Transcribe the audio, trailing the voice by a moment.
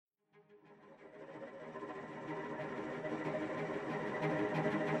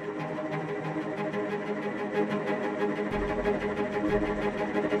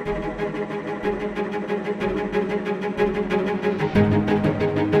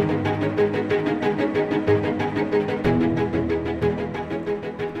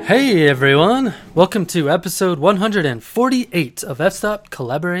Hey everyone, welcome to episode 148 of F-Stop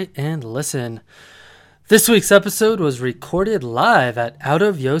Collaborate and Listen. This week's episode was recorded live at Out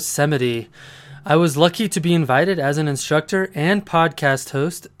of Yosemite. I was lucky to be invited as an instructor and podcast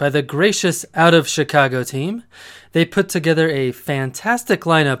host by the gracious Out of Chicago team. They put together a fantastic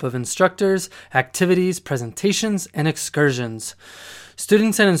lineup of instructors, activities, presentations, and excursions.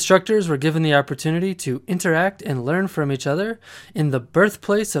 Students and instructors were given the opportunity to interact and learn from each other in the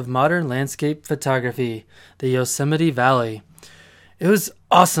birthplace of modern landscape photography, the Yosemite Valley. It was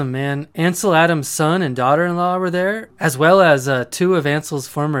awesome, man. Ansel Adams' son and daughter-in-law were there, as well as two of Ansel's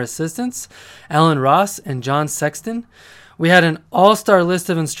former assistants, Alan Ross and John Sexton. We had an all-star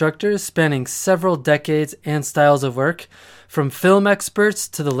list of instructors spanning several decades and styles of work, from film experts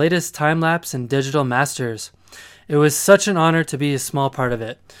to the latest time-lapse and digital masters. It was such an honor to be a small part of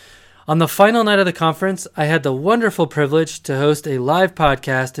it. On the final night of the conference, I had the wonderful privilege to host a live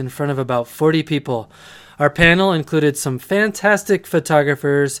podcast in front of about 40 people. Our panel included some fantastic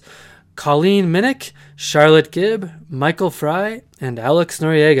photographers, Colleen Minnick, Charlotte Gibb, Michael Fry, and Alex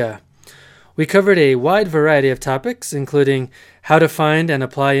Noriega. We covered a wide variety of topics, including how to find and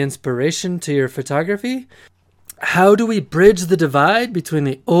apply inspiration to your photography. How do we bridge the divide between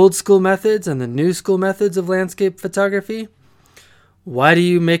the old school methods and the new school methods of landscape photography? Why do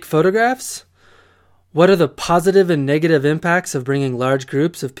you make photographs? What are the positive and negative impacts of bringing large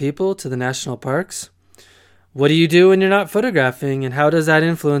groups of people to the national parks? What do you do when you're not photographing, and how does that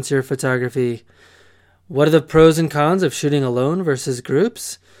influence your photography? What are the pros and cons of shooting alone versus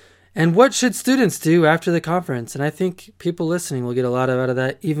groups? And what should students do after the conference? And I think people listening will get a lot out of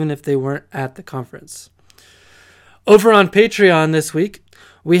that, even if they weren't at the conference. Over on Patreon this week,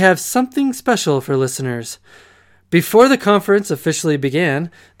 we have something special for listeners. Before the conference officially began,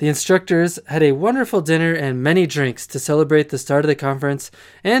 the instructors had a wonderful dinner and many drinks to celebrate the start of the conference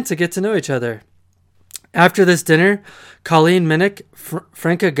and to get to know each other. After this dinner, Colleen Minnick,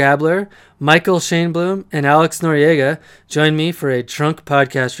 Franca Gabler, Michael Shaneblum, and Alex Noriega joined me for a drunk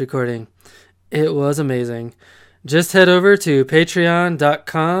podcast recording. It was amazing. Just head over to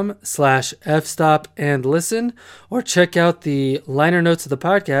patreon.com/fstopandlisten or check out the liner notes of the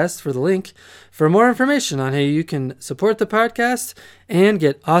podcast for the link for more information on how you can support the podcast and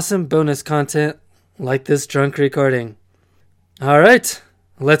get awesome bonus content like this drunk recording. All right,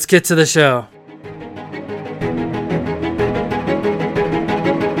 let's get to the show.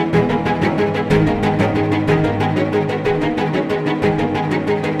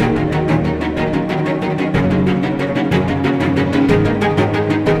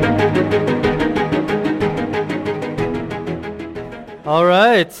 All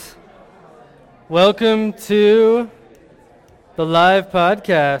right. Welcome to the live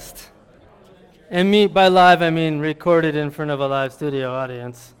podcast. And by live, I mean recorded in front of a live studio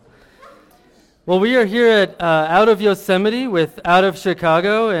audience. Well, we are here at Out of Yosemite with Out of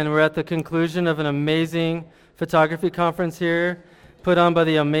Chicago, and we're at the conclusion of an amazing photography conference here, put on by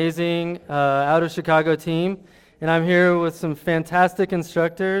the amazing Out of Chicago team. And I'm here with some fantastic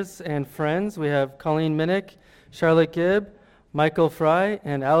instructors and friends. We have Colleen Minnick, Charlotte Gibb, Michael Fry,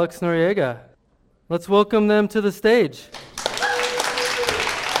 and Alex Noriega. Let's welcome them to the stage.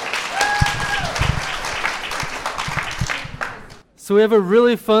 So we have a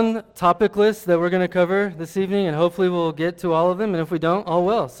really fun topic list that we're going to cover this evening, and hopefully we'll get to all of them, and if we don't, all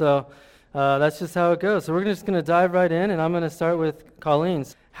will. So that's just how it goes. So we're just going to dive right in, and I'm going to start with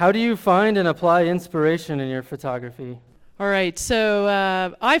Colleen's. How do you find and apply inspiration in your photography? All right, so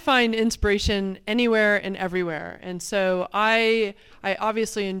I find inspiration anywhere and everywhere. And so I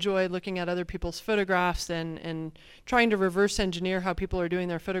obviously enjoy looking at other people's photographs and trying to reverse engineer how people are doing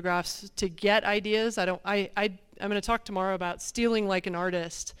their photographs to get ideas. I'm going to talk tomorrow about stealing like an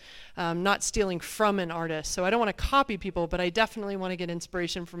artist, not stealing from an artist. So I don't want to copy people, but I definitely want to get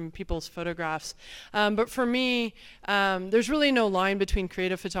inspiration from people's photographs. But for me, there's really no line between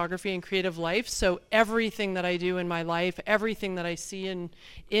creative photography and creative life. So everything that I do in my life, everything that I see in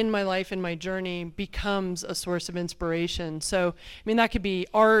my life, in my journey, becomes a source of inspiration. So, I mean, that could be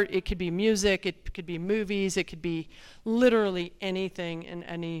art, it could be music, it could be movies, it could be literally anything and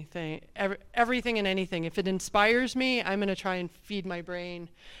anything, everything and anything. If it inspires me, I'm going to try and feed my brain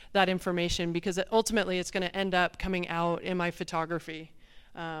that information, because ultimately it's going to end up coming out in my photography.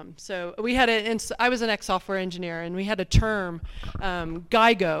 So I was an ex-software engineer, and we had a term,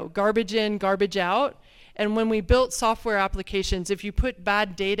 GIGO, garbage in, garbage out. And when we built software applications, if you put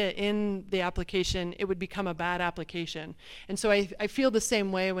bad data in the application, it would become a bad application. And so I feel the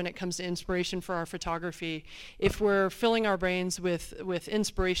same way when it comes to inspiration for our photography. If we're filling our brains with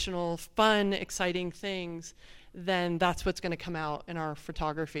inspirational, fun, exciting things, then that's what's going to come out in our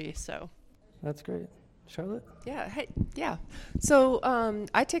photography. So That's great. Charlotte? Yeah. So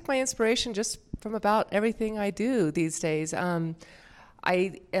I take my inspiration just from about everything I do these days.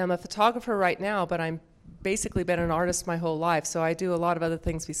 I am a photographer right now, but I'm basically been an artist my whole life. So I do a lot of other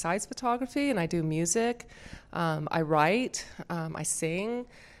things besides photography, and I do music. I write, I sing,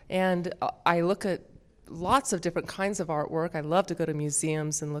 and I look at lots of different kinds of artwork. I love to go to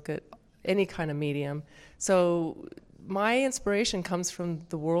museums and look at any kind of medium. So my inspiration comes from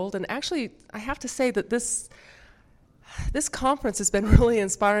the world, and actually I have to say that this conference has been really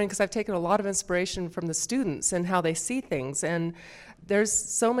inspiring because I've taken a lot of inspiration from the students and how they see things. And there's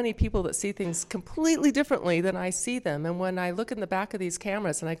so many people that see things completely differently than I see them. And when I look in the back of these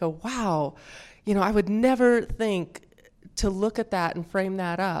cameras and I go, wow, I would never think to look at that and frame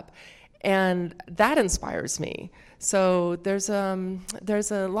that up. And that inspires me. So there's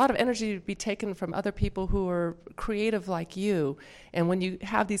a lot of energy to be taken from other people who are creative like you. And when you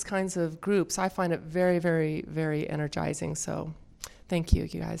have these kinds of groups, I find it very, very, very energizing. So thank you,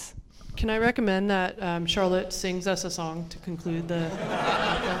 you guys. can I recommend that Charlotte sings us a song to conclude the...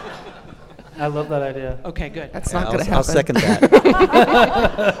 I love that idea. Okay, good. That's not going to happen. I'll second that.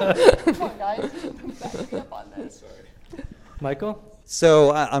 Come on, guys. Back me up on this. Michael?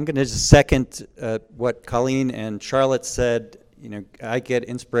 So I'm going to just second what Colleen and Charlotte said. I get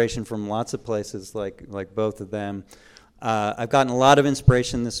inspiration from lots of places, like both of them. I've gotten a lot of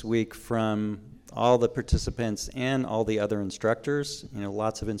inspiration this week from all the participants and all the other instructors.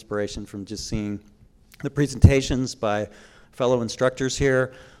 Lots of inspiration from just seeing the presentations by fellow instructors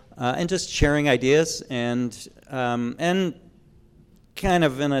here, and just sharing ideas. And kind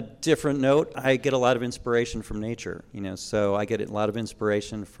of in a different note, I get a lot of inspiration from nature. So I get a lot of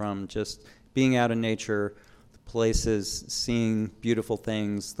inspiration from just being out in nature, the places, seeing beautiful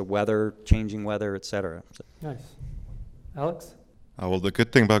things, the weather, changing weather, etc. Nice. Alex? Well, the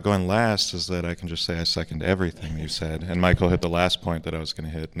good thing about going last is that I can just say I second everything you said. And Michael hit the last point that I was going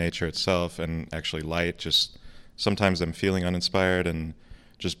to hit, nature itself and actually light. Just sometimes I'm feeling uninspired, and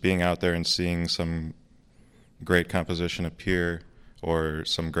just being out there and seeing some great composition appear or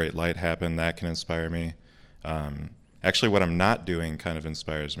some great light happen, that can inspire me. Actually, what I'm not doing kind of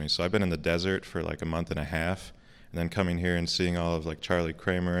inspires me. So I've been in the desert for like a month and a half, and then coming here and seeing all of like Charlie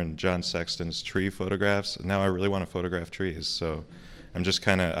Kramer and John Sexton's tree photographs. Now I really want to photograph trees. So I'm just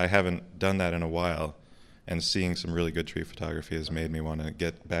I haven't done that in a while, and seeing some really good tree photography has made me want to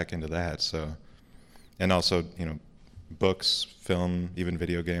get back into that. So, and also, books, film, even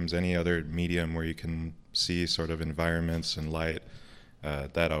video games, any other medium where you can see sort of environments and light,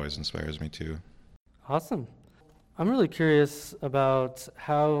 that always inspires me too. Awesome. I'm really curious about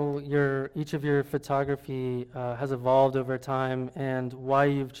how each of your photography has evolved over time and why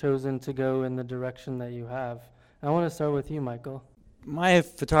you've chosen to go in the direction that you have. I want to start with you, Michael. My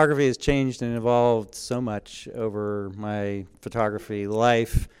photography has changed and evolved so much over my photography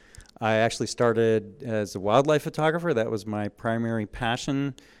life. I actually started as a wildlife photographer. That was my primary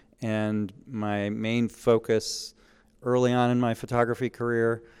passion and my main focus early on in my photography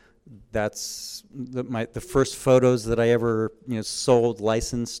career. That's the first photos that I ever sold,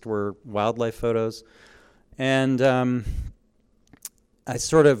 licensed, were wildlife photos. And I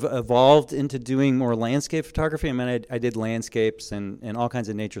sort of evolved into doing more landscape photography. I mean, I did landscapes and all kinds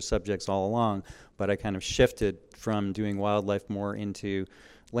of nature subjects all along, but I kind of shifted from doing wildlife more into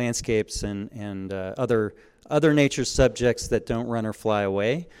landscapes and other nature subjects that don't run or fly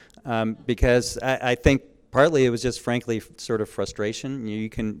away, because I think partly it was just frankly sort of frustration. You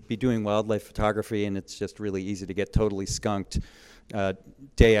can be doing wildlife photography and it's just really easy to get totally skunked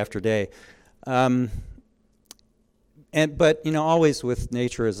day after day. But always with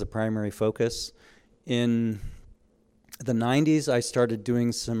nature as the primary focus. In the 90s, I started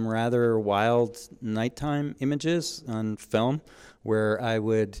doing some rather wild nighttime images on film, where I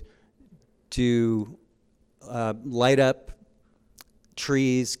would do light up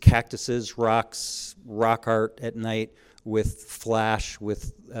trees, cactuses, rocks, rock art at night with flash,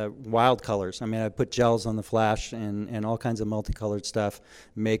 with wild colors. I mean, I put gels on the flash and all kinds of multicolored stuff,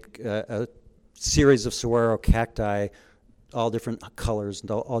 make a series of saguaro cacti, all different colors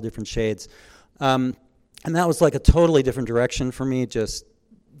and all different shades. And that was like a totally different direction for me, just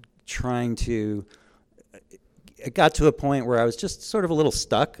trying to... It got to a point where I was just sort of a little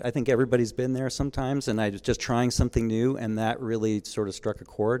stuck. I think everybody's been there sometimes, and I was just trying something new, and that really sort of struck a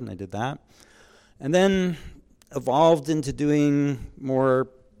chord, and I did that. And then evolved into doing more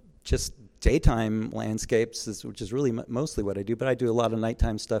just daytime landscapes, which is really mostly what I do, but I do a lot of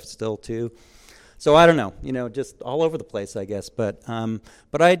nighttime stuff still too. So I don't know, just all over the place, I guess. But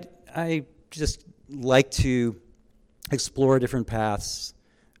I just like to explore different paths,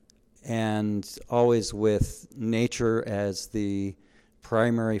 and always with nature as the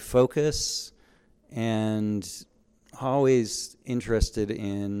primary focus, and always interested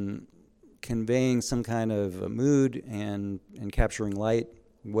in conveying some kind of a mood and capturing light,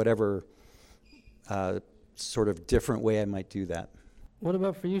 whatever sort of different way I might do that. What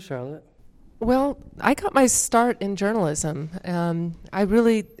about for you, Charlotte? Well, I got my start in journalism. I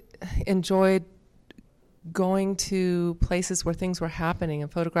really enjoyed going to places where things were happening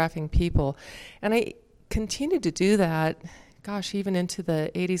and photographing people. And I continued to do that, gosh, even into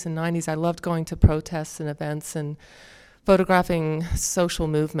the 80s and 90s. I loved going to protests and events and photographing social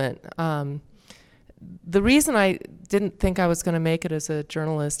movement. The reason I didn't think I was going to make it as a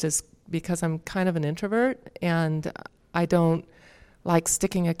journalist is because I'm kind of an introvert, and I don't like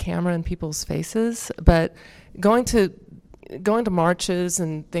sticking a camera in people's faces. But going to marches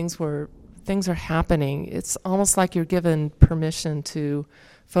and things where things are happening, it's almost like you're given permission to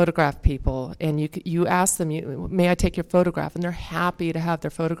photograph people, and you ask them, may I take your photograph? And they're happy to have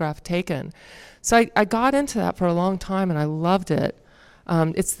their photograph taken. So I got into that for a long time, and I loved it.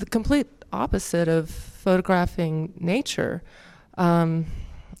 It's the complete opposite of photographing nature.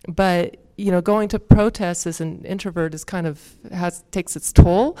 But going to protests as an introvert is kind of takes its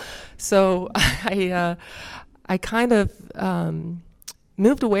toll. So I kind of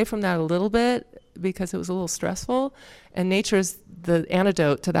moved away from that a little bit because it was a little stressful, and nature is the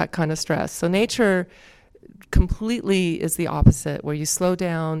antidote to that kind of stress. So nature completely is the opposite, where you slow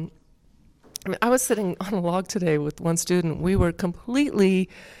down. I mean, I was sitting on a log today with one student. We were completely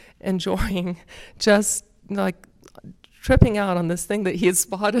enjoying just like tripping out on this thing that he had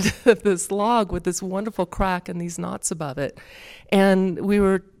spotted, this log with this wonderful crack and these knots above it. And we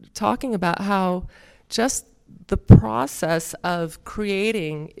were talking about how just the process of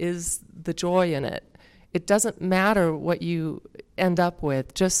creating is the joy in it. It doesn't matter what you end up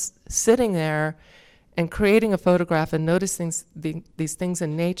with. Just sitting there and creating a photograph and noticing these things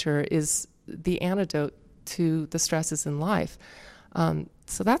in nature is the antidote to the stresses in life.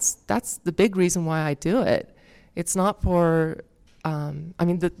 So that's the big reason why I do it. It's not for,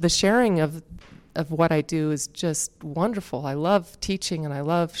 the sharing of what I do is just wonderful. I love teaching, and I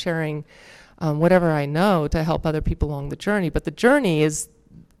love sharing whatever I know to help other people along the journey. But the journey is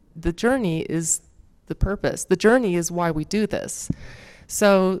the purpose. The journey is why we do this.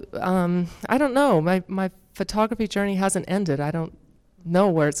 So I don't know. My photography journey hasn't ended. I don't know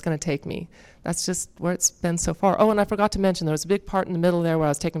where it's going to take me. That's just where it's been so far. Oh, and I forgot to mention, there was a big part in the middle there where I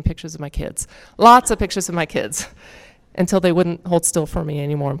was taking pictures of my kids. Lots of pictures of my kids, until they wouldn't hold still for me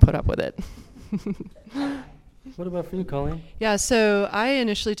anymore and put up with it. What about for you, Colleen? Yeah, so I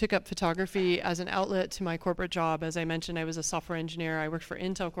initially took up photography as an outlet to my corporate job. As I mentioned, I was a software engineer. I worked for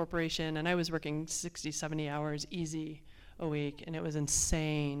Intel Corporation, and I was working 60, 70 hours easy a week, and it was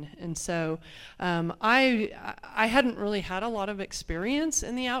insane. And so I hadn't really had a lot of experience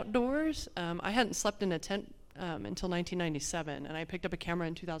in the outdoors. I hadn't slept in a tent until 1997, and I picked up a camera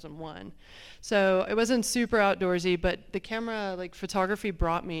in 2001. So it wasn't super outdoorsy, but the camera, like photography,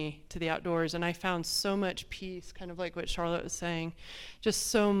 brought me to the outdoors, and I found so much peace, kind of like what Charlotte was saying, just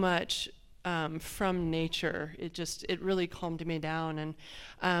so much from nature. It really calmed me down, and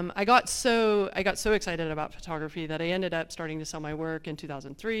I got so excited about photography that I ended up starting to sell my work in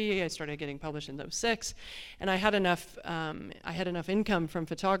 2003. I started getting published in 2006, and I had enough income from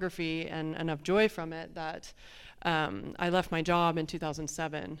photography and enough joy from it that I left my job in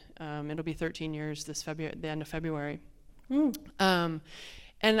 2007. It'll be 13 years this February, the end of February.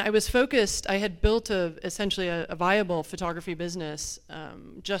 And I was focused. I had built essentially a viable photography business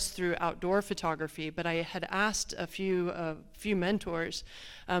just through outdoor photography, but I had asked a few mentors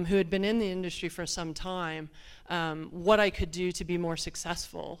who had been in the industry for some time what I could do to be more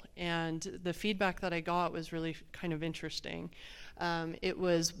successful. And the feedback that I got was really kind of interesting. It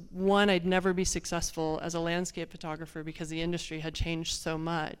was, one, I'd never be successful as a landscape photographer because the industry had changed so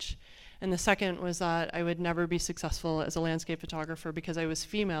much. And the second was that I would never be successful as a landscape photographer because I was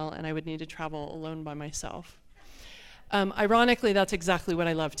female and I would need to travel alone by myself. Ironically, that's exactly what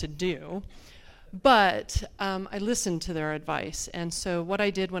I love to do. But I listened to their advice. And so what I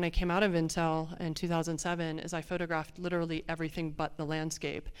did when I came out of Intel in 2007 is I photographed literally everything but the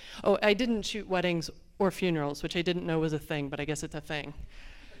landscape. Oh, I didn't shoot weddings or funerals, which I didn't know was a thing, but I guess it's a thing.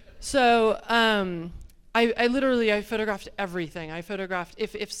 So I photographed everything. I photographed,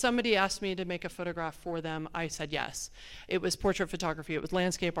 if somebody asked me to make a photograph for them, I said yes. It was portrait photography, it was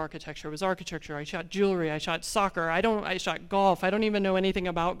landscape architecture, it was architecture, I shot jewelry, I shot soccer, I shot golf, I don't even know anything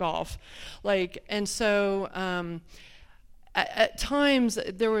about golf. And so at times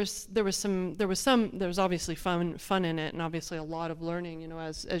there was obviously fun in it, and obviously a lot of learning,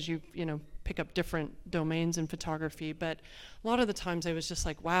 as you pick up different domains in photography. But a lot of the times I was just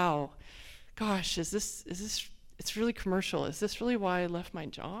like, wow, gosh, is this it's really commercial. Is this really why I left my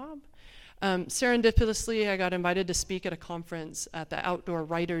job? Serendipitously, I got invited to speak at a conference at the Outdoor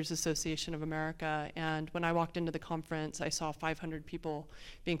Writers Association of America, and when I walked into the conference, I saw 500 people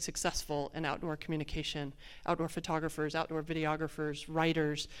being successful in outdoor communication, outdoor photographers, outdoor videographers,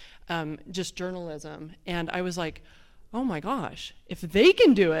 writers, just journalism. And I was like, oh my gosh, if they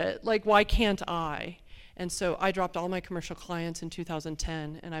can do it, like, why can't I? And so I dropped all my commercial clients in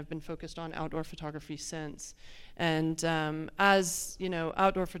 2010, and I've been focused on outdoor photography since. And as you know,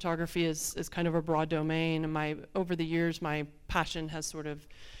 outdoor photography is kind of a broad domain. And over the years, my passion has sort of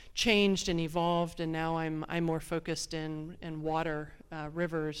changed and evolved, and now I'm more focused in water,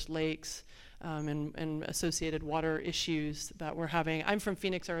 rivers, lakes, and associated water issues that we're having. I'm from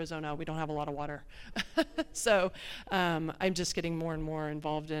Phoenix, Arizona. We don't have a lot of water, so I'm just getting more and more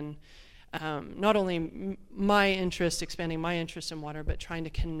involved in. Not only expanding my interest in water, but trying to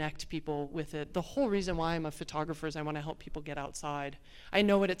connect people with it. The whole reason why I'm a photographer is I want to help people get outside. I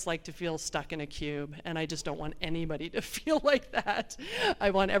know what it's like to feel stuck in a cube, and I just don't want anybody to feel like that. I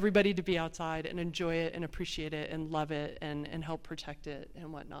want everybody to be outside and enjoy it and appreciate it and love it and help protect it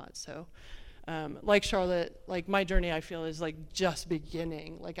and whatnot. So like Charlotte, like my journey, I feel, is like just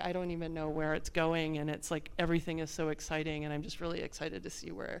beginning. Like I don't even know where it's going, and it's like everything is so exciting, and I'm just really excited to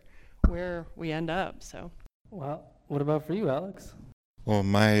see where we end up. So, well, what about for you, Alex? Well,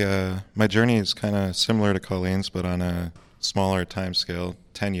 my journey is kind of similar to Colleen's, but on a smaller time scale,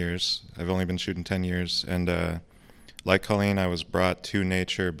 10 years. I've only been shooting 10 years, and like Colleen, I was brought to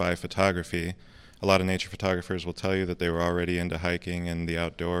nature by photography. A lot of nature photographers will tell you that they were already into hiking and the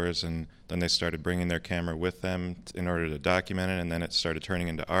outdoors, and then they started bringing their camera with them in order to document it, and then it started turning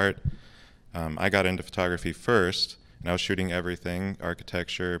into art. I got into photography first, and I was shooting everything: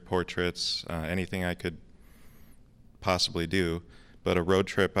 architecture, portraits, anything I could possibly do. But a road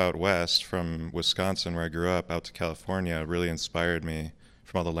trip out west from Wisconsin, where I grew up, out to California, really inspired me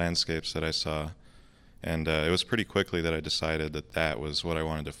from all the landscapes that I saw. And it was pretty quickly that I decided that that was what I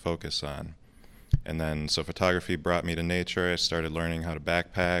wanted to focus on. And then, so photography brought me to nature. I started learning how to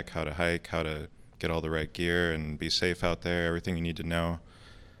backpack, how to hike, how to get all the right gear and be safe out there, everything you need to know.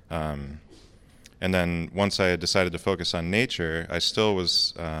 And then once I had decided to focus on nature, I still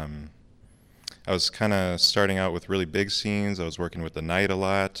was, I was kind of starting out with really big scenes. I was working with the night a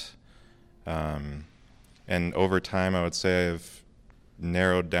lot. And over time, I would say I've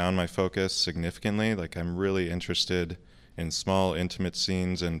narrowed down my focus significantly. Like, I'm really interested in small, intimate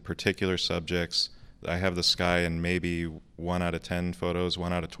scenes and particular subjects. I have the sky in maybe 1 out of 10 photos,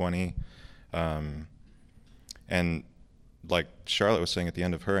 1 out of 20. And like Charlotte was saying at the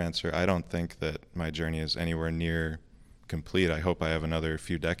end of her answer, I don't think that my journey is anywhere near complete. I hope I have another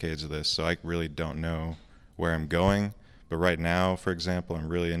few decades of this, so I really don't know where I'm going. But right now, for example, I'm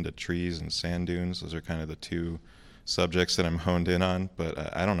really into trees and sand dunes. Those are kind of the two subjects that I'm honed in on,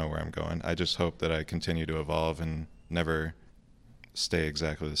 but I don't know where I'm going. I just hope that I continue to evolve and never stay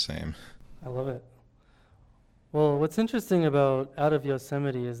exactly the same. I love it. Well, what's interesting about Out of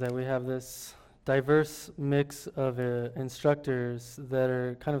Yosemite is that we have this diverse mix of instructors that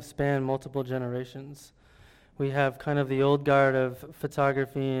are kind of span multiple generations. We have kind of the old guard of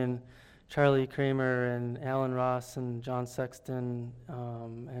photography and Charlie Kramer and Alan Ross and John Sexton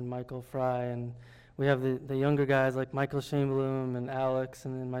and Michael Fry, and we have the younger guys like Michael Shainbloom and Alex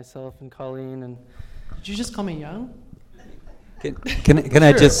and then myself and Colleen. And did you just call me young? Can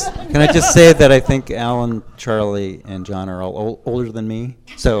I just say that I think Alan, Charlie, and John are all older than me?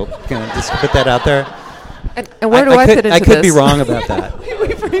 So can I just put that out there? And where do I fit into this? I could be wrong about that.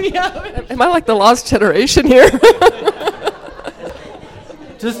 Am I like the lost generation here?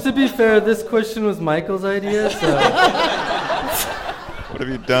 Just to be fair, this question was Michael's idea, so. What have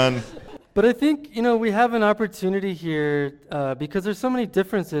you done? But I think, we have an opportunity here because there's so many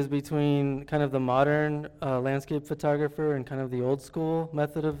differences between kind of the modern landscape photographer and kind of the old school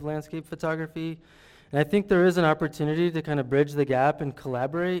method of landscape photography. And I think there is an opportunity to kind of bridge the gap and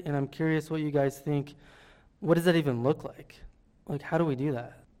collaborate. And I'm curious what you guys think. What does that even look like? Like, how do we do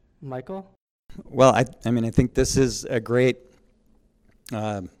that? Michael? Well, I think this is a great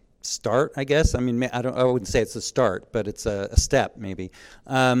start, I guess. I wouldn't say it's a start, but it's a step maybe.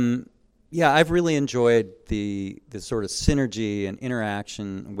 Yeah, I've really enjoyed the sort of synergy and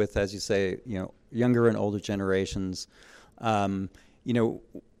interaction with, as you say, younger and older generations. I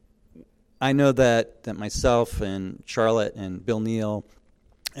know that myself and Charlotte and Bill Neal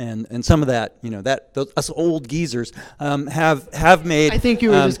and some of that, that us old geezers have made. I think you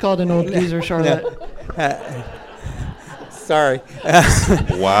were just called an old geezer, Charlotte. Sorry.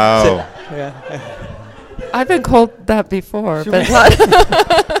 Wow. I've been called that before, Should but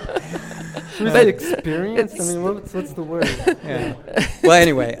But experience? I mean, what's the word? Yeah. Well,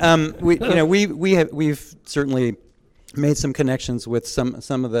 anyway, we've certainly made some connections with some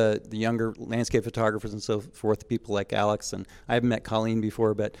of the younger landscape photographers and so forth, people like Alex, and I haven't met Colleen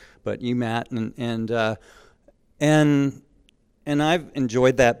before, but you, Matt, and I've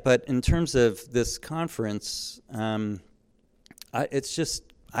enjoyed that. But in terms of this conference, I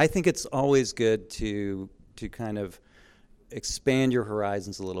think it's always good to kind of expand your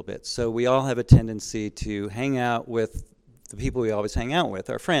horizons a little bit. So we all have a tendency to hang out with the people we always hang out with,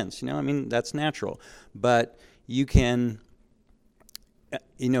 our friends. I mean, that's natural. But you can,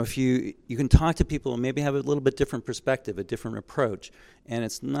 if you can talk to people and maybe have a little bit different perspective, a different approach, and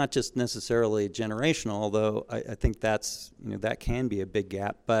it's not just necessarily generational, although I think that's that can be a big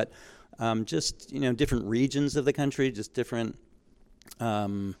gap. But just different regions of the country, just different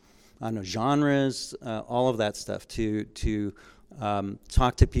genres, all of that stuff, to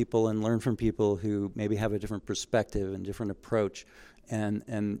talk to people and learn from people who maybe have a different perspective and different approach,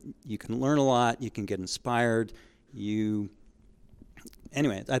 and you can learn a lot, you can get inspired,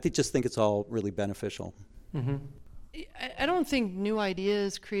 anyway, I think it's all really beneficial. Mm-hmm. I don't think new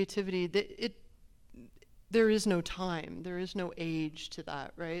ideas, creativity, there is no time, there is no age to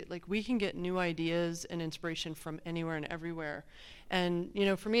that, right? Like, we can get new ideas and inspiration from anywhere and everywhere. And,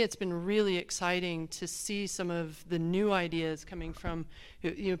 for me, it's been really exciting to see some of the new ideas coming from,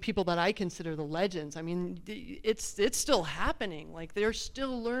 people that I consider the legends. I mean, it's still happening. Like, they're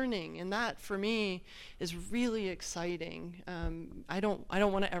still learning, and that, for me, is really exciting. I don't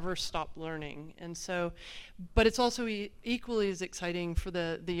want to ever stop learning. And so, but it's also equally as exciting for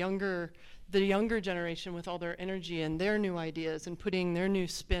the younger generation with all their energy and their new ideas and putting their new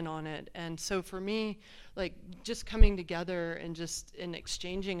spin on it. And so for me, like, just coming together and just in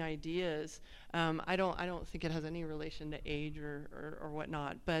exchanging ideas, I don't think it has any relation to age or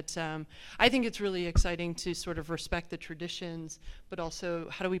whatnot. But I think it's really exciting to sort of respect the traditions, but also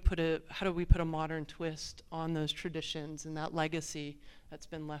how do we put a modern twist on those traditions and that legacy that's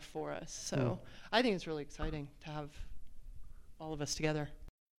been left for us. So I think it's really exciting to have all of us together.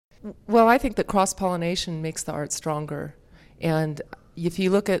 Well, I think that cross-pollination makes the art stronger. And if you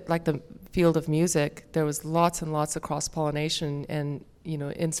look at like the field of music, there was lots and lots of cross-pollination and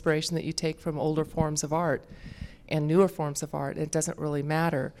inspiration that you take from older forms of art and newer forms of art. It doesn't really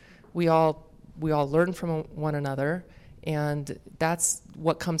matter. We all learn from one another, and that's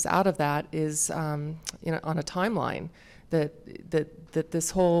what comes out of that is on a timeline that this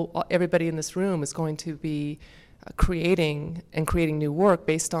whole everybody in this room is going to be creating new work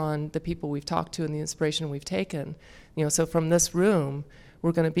based on the people we've talked to and the inspiration we've taken. So from this room,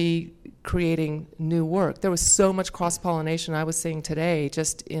 we're going to be creating new work. There was so much cross-pollination, I was saying today,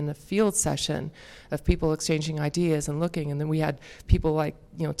 just in a field session of people exchanging ideas and looking, and then we had people like,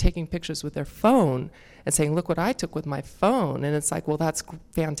 taking pictures with their phone and saying, look what I took with my phone. And it's like, well, that's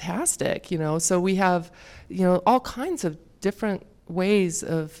fantastic, So we have, all kinds of different ways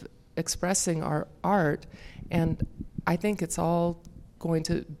of expressing our art, and I think it's all going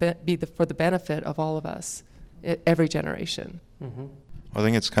to be for the benefit of all of us, every generation. Mm-hmm. I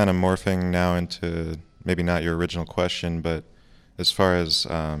think it's kind of morphing now into maybe not your original question, but as far as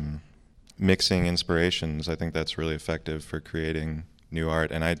mixing inspirations, I think that's really effective for creating new art.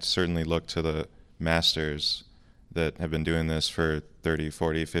 And I'd certainly look to the masters that have been doing this for 30,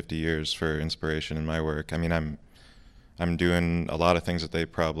 40, 50 years for inspiration in my work. I mean, I'm doing a lot of things that they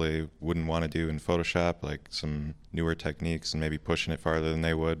probably wouldn't want to do in Photoshop, like some newer techniques and maybe pushing it farther than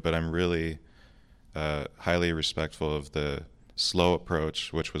they would, but I'm really highly respectful of the slow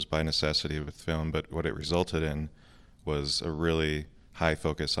approach, which was by necessity with film, but what it resulted in was a really high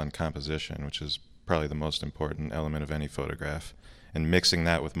focus on composition, which is probably the most important element of any photograph. And mixing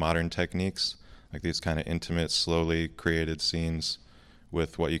that with modern techniques, like these kind of intimate, slowly created scenes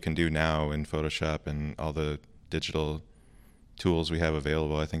with what you can do now in Photoshop and all the digital tools we have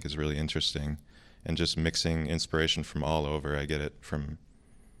available, I think is really interesting. And just mixing inspiration from all over, I get it from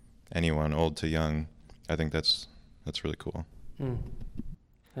anyone, old to young. I think that's really cool.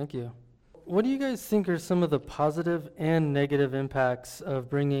 Thank you. What do you guys think are some of the positive and negative impacts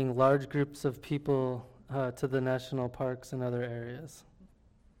of bringing large groups of people to the national parks and other areas?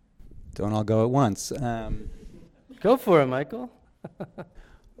 Don't all go at once. Go for it, Michael.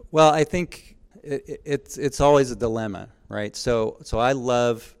 Well, I think it's always a dilemma, right? So I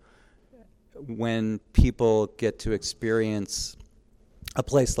love when people get to experience a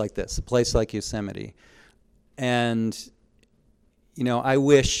place like this, a place like Yosemite. And, I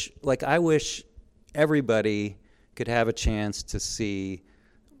wish everybody could have a chance to see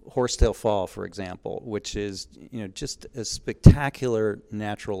Horsetail Fall, for example, which is, just a spectacular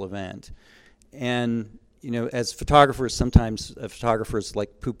natural event. And, as photographers, sometimes photographers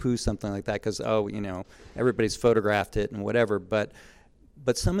like poo-poo something like that because, everybody's photographed it and whatever. But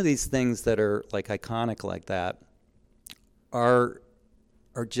some of these things that are like iconic like that are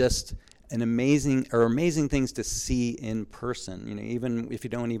just amazing things to see in person, even if you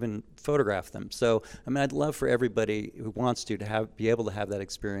don't even photograph them. So, I'd love for everybody who wants to be able to have that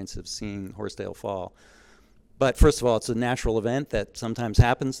experience of seeing Horsetail Fall. But first of all, it's a natural event that sometimes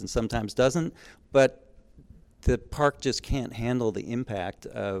happens and sometimes doesn't. But the park just can't handle the impact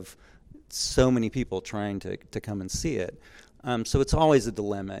of so many people trying to come and see it. So it's always a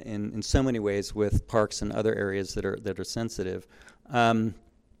dilemma in so many ways with parks and other areas that are sensitive.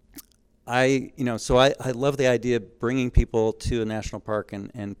 I love the idea of bringing people to a national park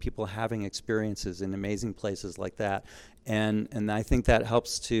and people having experiences in amazing places like that. And I think that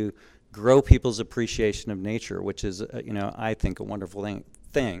helps to grow people's appreciation of nature, which is, I think a wonderful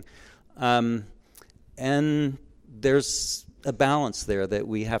thing. And there's a balance there that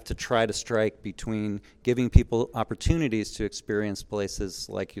we have to try to strike between giving people opportunities to experience places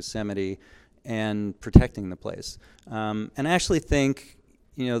like Yosemite and protecting the place. And I actually think,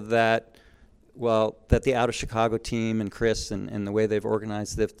 that the Out of Chicago team and Chris and the way they've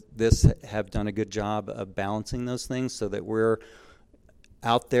organized this have done a good job of balancing those things so that we're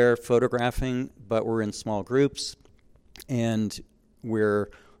out there photographing, but we're in small groups, and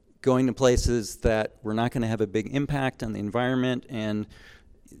we're going to places that we're not going to have a big impact on the environment. And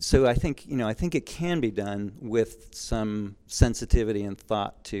so I think it can be done with some sensitivity and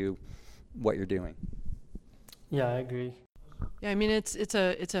thought to what you're doing. Yeah, I agree. Yeah, it's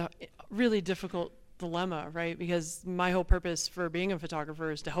a really difficult dilemma, right? Because my whole purpose for being a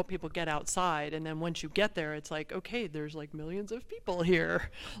photographer is to help people get outside, and then once you get there, it's like, okay, there's like millions of people here,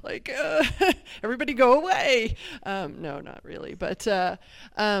 like everybody go away. No, not really, but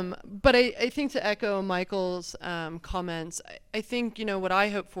I think to echo Michael's comments, I think what I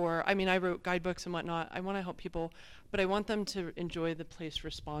hope for. I wrote guidebooks and whatnot. I want to help people, but I want them to enjoy the place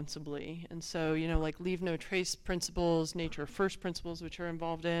responsibly. And so, like leave no trace principles, nature first principles, which are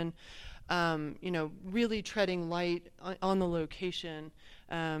involved in, really treading light on the location.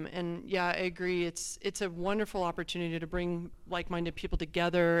 And yeah, I agree. It's a wonderful opportunity to bring like-minded people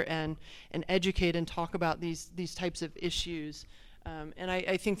together and educate and talk about these types of issues. And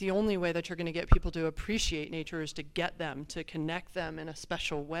I think the only way that you're going to get people to appreciate nature is to get them, to connect them in a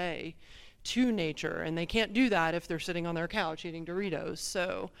special way to nature. And they can't do that if they're sitting on their couch eating Doritos.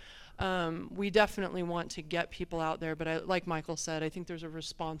 So we definitely want to get people out there. But like Michael said, I think there's a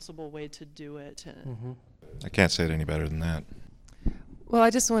responsible way to do it. I can't say it any better than that. Well,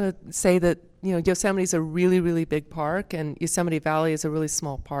 I just want to say that, Yosemite is a really, really big park, and Yosemite Valley is a really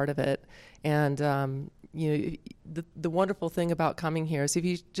small part of it. And, the wonderful thing about coming here is if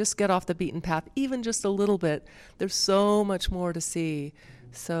you just get off the beaten path, even just a little bit, there's so much more to see.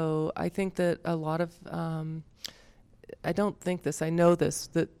 So I think that a lot of, I don't think this, I know this,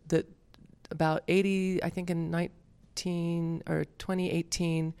 that about 80, I think in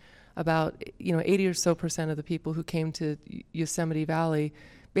 2018, about 80 or so % of the people who came to Yosemite Valley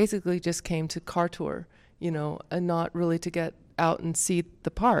basically just came to car tour, and not really to get out and see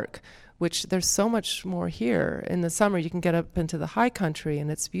the park, which there's so much more here. In the summer you can get up into the high country and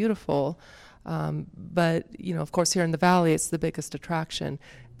it's beautiful, but of course here in the valley it's the biggest attraction.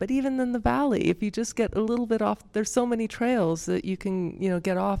 But even in the valley, if you just get a little bit off, there's so many trails that you can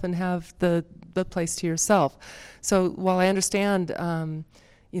get off and have the place to yourself. So while I understand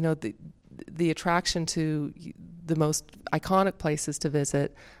the attraction to the most iconic places to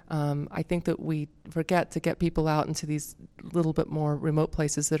visit, I think that we forget to get people out into these little bit more remote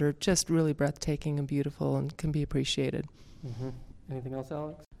places that are just really breathtaking and beautiful and can be appreciated. Mm-hmm. Anything else,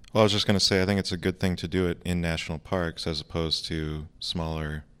 Alex? Well, I was just going to say, I think it's a good thing to do it in national parks as opposed to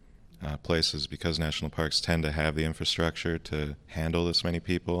smaller places, because national parks tend to have the infrastructure to handle this many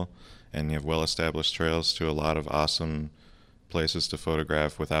people, and you have well-established trails to a lot of awesome places to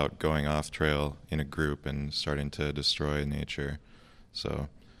photograph without going off trail in a group and starting to destroy nature. So,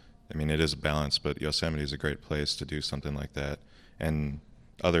 it is a balance, but Yosemite is a great place to do something like that. And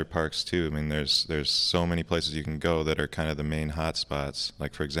other parks too. There's so many places you can go that are kind of the main hot spots,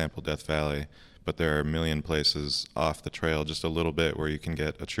 like for example Death Valley, but there are a million places off the trail just a little bit where you can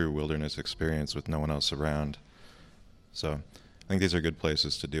get a true wilderness experience with no one else around. So I think these are good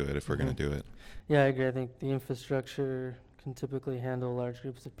places to do it if we're going to do it. Yeah, I agree. I think the infrastructure can typically handle large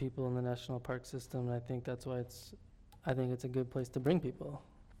groups of people in the national park system, and I think that's why it's a good place to bring people.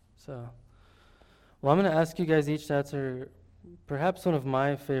 So, well, I'm going to ask you guys each to answer perhaps one of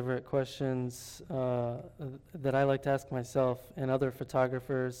my favorite questions that I like to ask myself and other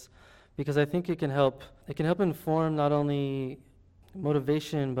photographers, because I think it can help inform not only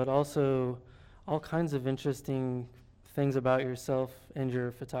motivation but also all kinds of interesting things about yourself and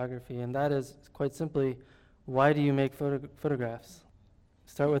your photography. And that is quite simply, why do you make photographs?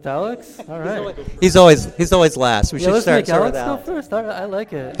 Start with Alex. All right. He's always last. We should let's start make Alex with go Alex. first. All right, I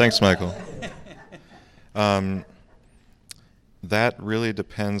like it. Thanks, Michael. That really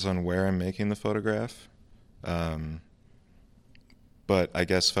depends on where I'm making the photograph. But I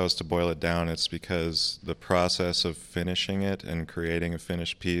guess if I was to boil it down, it's because the process of finishing it and creating a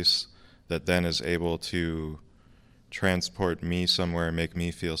finished piece that then is able to transport me somewhere and make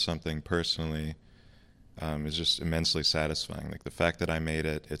me feel something personally is just immensely satisfying. Like the fact that I made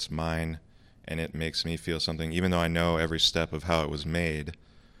it, it's mine, and it makes me feel something, even though I know every step of how it was made.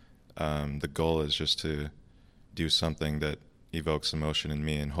 The goal is just to do something that evokes emotion in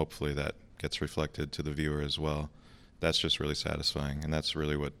me, and hopefully that gets reflected to the viewer as well. That's just really satisfying, and that's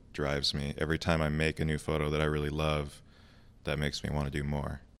really what drives me. Every time I make a new photo that I really love, that makes me want to do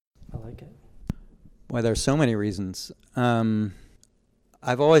more. I like it. Well, there's so many reasons. I've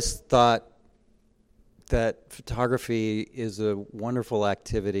always thought that photography is a wonderful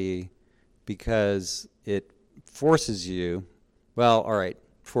activity because it forces you, well, all right,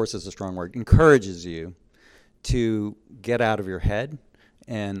 force is a strong word, encourages you to get out of your head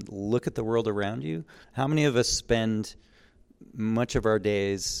and look at the world around you. How many of us spend much of our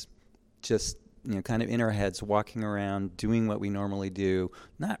days just, kind of in our heads, walking around, doing what we normally do,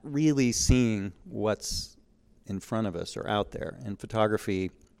 not really seeing what's in front of us or out there? And photography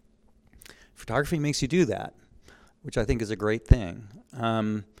makes you do that, which I think is a great thing.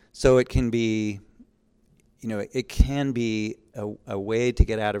 So it can be, it can be a way to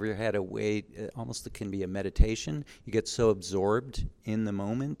get out of your head, almost it can be a meditation. You get so absorbed in the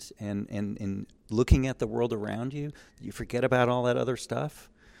moment and looking at the world around you, you forget about all that other stuff.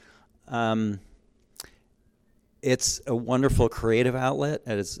 It's a wonderful creative outlet,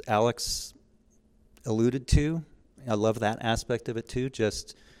 as Alex alluded to. I love that aspect of it too,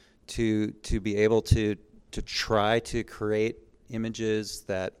 just to be able to try to create images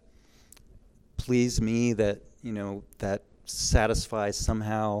that please me, that that satisfies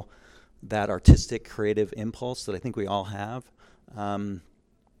somehow that artistic creative impulse that I think we all have. But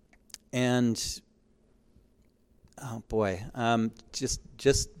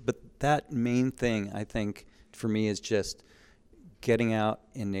that main thing, I think, for me is just getting out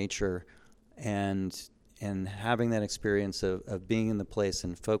in nature and having that experience of being in the place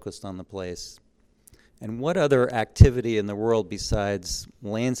and focused on the place. And what other activity in the world besides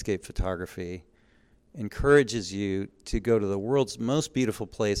landscape photography encourages you to go to the world's most beautiful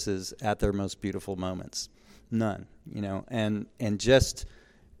places at their most beautiful moments? None, and just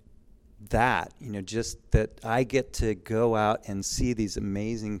that, just that I get to go out and see these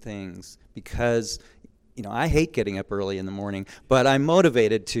amazing things because, I hate getting up early in the morning, but I'm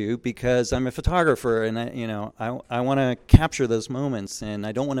motivated to because I'm a photographer and I want to capture those moments and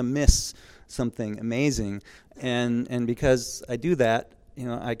I don't want to miss something amazing. And because I do that,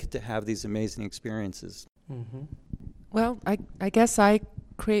 I get to have these amazing experiences. Mm-hmm. Well, I guess I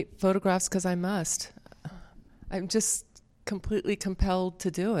create photographs because I must. I'm just completely compelled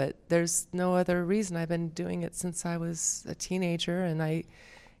to do it. There's no other reason. I've been doing it since I was a teenager, and I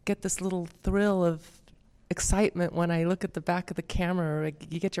get this little thrill of excitement when I look at the back of the camera, or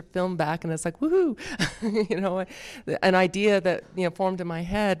you get your film back and it's like, woohoo! An idea that formed in my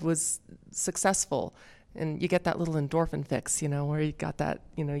head was successful, and you get that little endorphin fix, where you got that,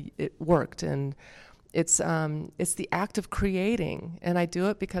 it worked. And it's the act of creating, and I do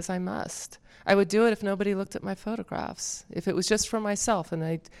it because I must. I would do it if nobody looked at my photographs, if it was just for myself,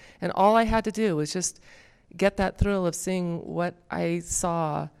 and all I had to do was just get that thrill of seeing what I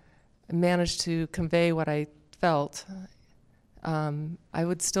saw, managed to convey what I felt. I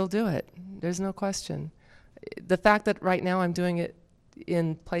would still do it. There's no question. The fact that right now I'm doing it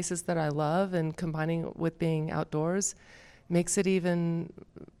in places that I love and combining it with being outdoors makes it even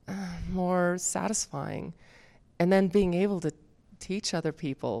more satisfying. And then being able to teach other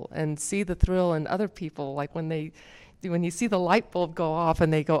people and see the thrill in other people, like when you see the light bulb go off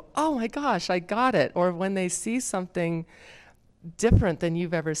and they go, oh my gosh, I got it. Or when they see something different than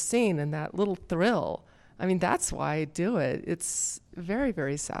you've ever seen, and that little thrill. I mean, that's why I do it. It's very,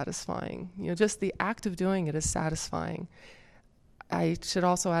 very satisfying. Just the act of doing it is satisfying. I should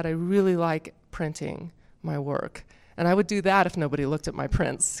also add, I really like printing my work. And I would do that if nobody looked at my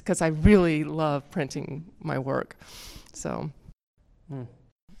prints, because I really love printing my work. So.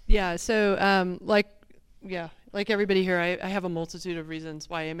 Yeah, so like everybody here, I have a multitude of reasons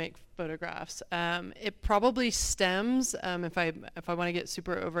why I make photographs. It probably stems, if I want to get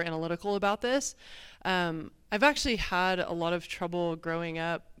super over analytical about this, I've actually had a lot of trouble growing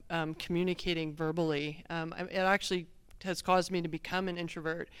up communicating verbally. It actually has caused me to become an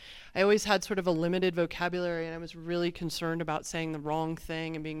introvert. I always had sort of a limited vocabulary, and I was really concerned about saying the wrong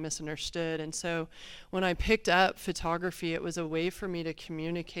thing and being misunderstood. And so when I picked up photography, it was a way for me to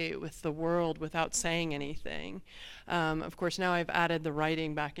communicate with the world without saying anything. Of course, now I've added the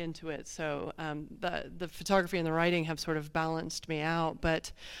writing back into it, so the photography and the writing have sort of balanced me out.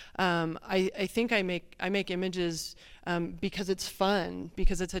 But I think I make images because it's fun,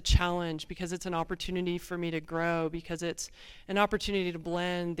 because it's a challenge, because it's an opportunity for me to grow, because it's an opportunity to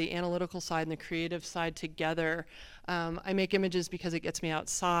blend the analytical side and the creative side together. I make images because it gets me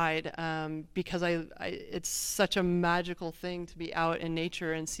outside, because it's such a magical thing to be out in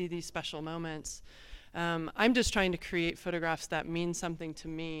nature and see these special moments. I'm just trying to create photographs that mean something to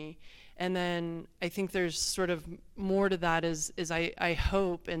me. And then I think there's sort of more to that is I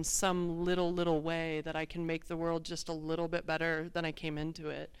hope in some little way that I can make the world just a little bit better than I came into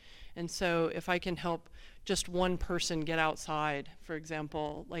it. And so if I can help just one person get outside, for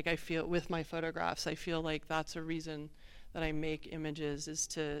example, like I feel with my photographs, I feel like that's a reason that I make images, is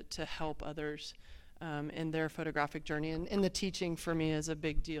to help others in their photographic journey. And the teaching for me is a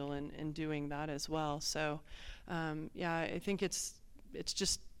big deal in doing that as well. So I think it's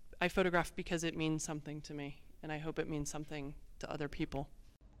just, I photograph because it means something to me, and I hope it means something to other people.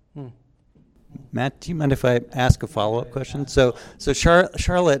 Matt, do you mind if I ask a follow-up question? So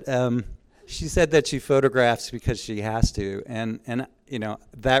Charlotte, she said that she photographs because she has to, and you know,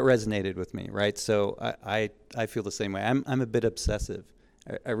 that resonated with me, right? So I feel the same way. I'm a bit obsessive.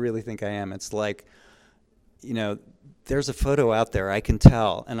 I really think I am. It's like, you know, there's a photo out there, I can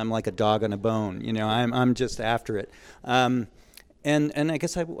tell, and I'm like a dog on a bone. You know, I'm just after it. And I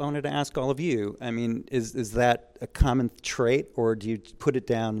guess I wanted to ask all of you, I mean, is that a common trait, or do you put it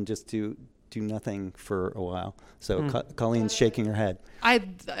down and just do nothing for a while? So Colleen's shaking her head. I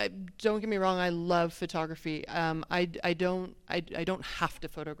don't get me wrong, I love photography. I don't have to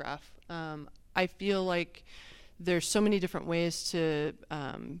photograph. I feel like there's so many different ways to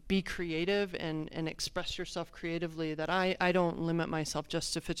be creative and express yourself creatively that I don't limit myself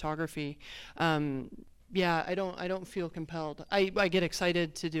just to photography. I don't feel compelled. I get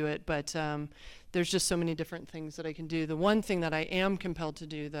excited to do it, but there's just so many different things that I can do. The one thing that I am compelled to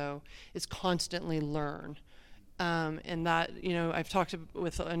do, though, is constantly learn. And that, you know, I've talked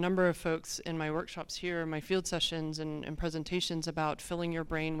with a number of folks in my workshops here, my field sessions and presentations about filling your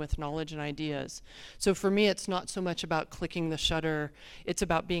brain with knowledge and ideas. So for me, it's not so much about clicking the shutter. It's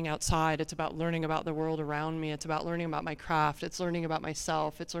about being outside. It's about learning about the world around me. It's about learning about my craft. It's learning about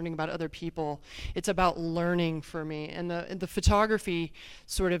myself. It's learning about other people. It's about learning for me. And the photography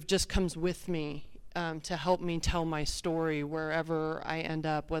sort of just comes with me. To help me tell my story wherever I end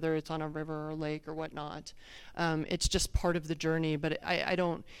up, whether it's on a river or a lake or whatnot. It's just part of the journey, but I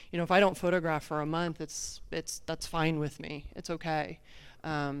don't, you know, if I don't photograph for a month, that's fine with me. It's okay.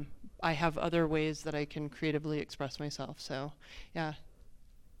 I have other ways that I can creatively express myself. So, yeah,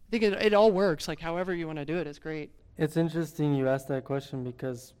 I think it all works. Like, however you want to do it is great. It's interesting you asked that question,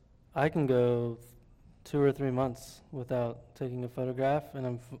 because I can go 2 or 3 months without taking a photograph, and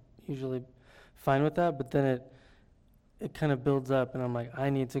I'm usually fine with that, but then it kind of builds up, and I'm like,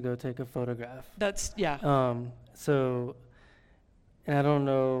 I need to go take a photograph. That's, yeah. So, and I don't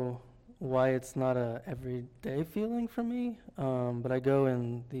know why it's not a everyday feeling for me, but I go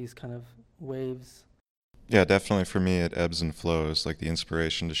in these kind of waves. Yeah, definitely for me it ebbs and flows, like the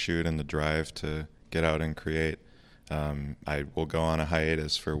inspiration to shoot and the drive to get out and create. I will go on a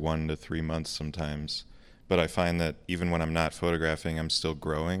hiatus for 1 to 3 months sometimes, but I find that even when I'm not photographing, I'm still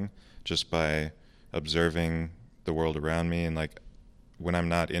growing just by observing the world around me. And like when I'm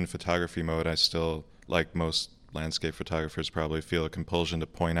not in photography mode, I still, like most landscape photographers, probably feel a compulsion to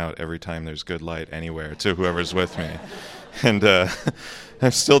point out every time there's good light anywhere to whoever's with me. And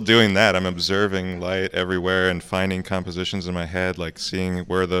I'm still doing that. I'm observing light everywhere and finding compositions in my head, like seeing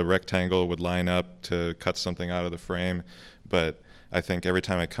where the rectangle would line up to cut something out of the frame. But I think every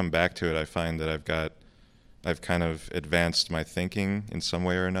time I come back to it, I find that I've kind of advanced my thinking in some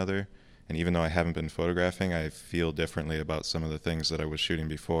way or another. And even though I haven't been photographing, I feel differently about some of the things that I was shooting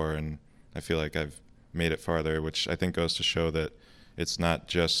before. And I feel like I've made it farther, which I think goes to show that it's not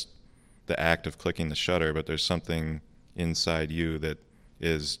just the act of clicking the shutter, but there's something inside you that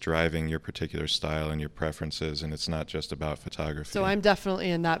is driving your particular style and your preferences, and it's not just about photography. So I'm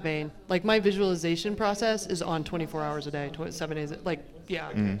definitely in that vein. Like my visualization process is on 24 hours a day, 7 days. Like, yeah,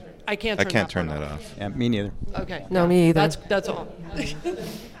 I can't turn that off. Yeah, me neither. Okay. No, me either. That's all.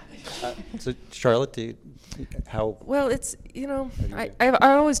 So, Charlotte, how? Well, it's, I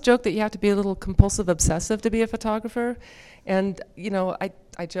always joke that you have to be a little compulsive obsessive to be a photographer. And,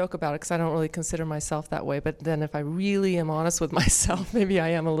 I joke about it because I don't really consider myself that way. But then if I really am honest with myself, maybe I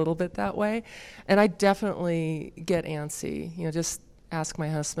am a little bit that way. And I definitely get antsy. Just ask my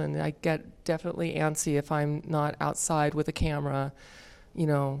husband. I get definitely antsy if I'm not outside with a camera,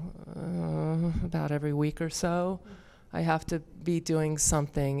 about every week or so. I have to be doing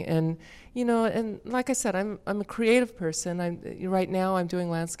something. And, and like I said, I'm a creative person. Right now I'm doing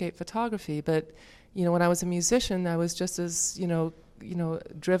landscape photography, but, when I was a musician, I was just as,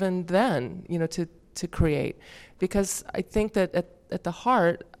 driven then, to create. Because I think that at the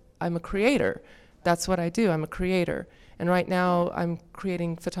heart, I'm a creator. That's what I do. I'm a creator. And right now I'm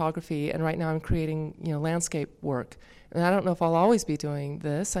creating photography, and right now I'm creating, landscape work. And I don't know if I'll always be doing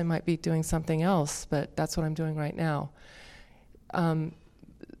this. I might be doing something else, but that's what I'm doing right now.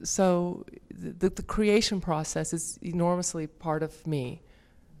 So the creation process is enormously part of me.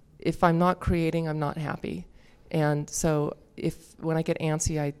 If I'm not creating, I'm not happy. And so when I get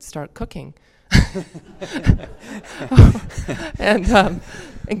antsy, I start cooking. and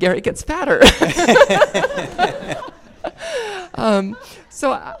Gary gets fatter.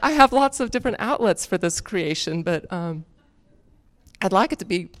 So I have lots of different outlets for this creation, but I'd like it to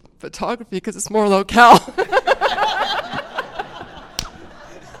be photography because it's more locale.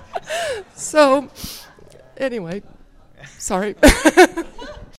 So, anyway, sorry.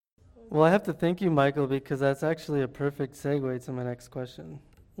 Well, I have to thank you, Michael, because that's actually a perfect segue to my next question.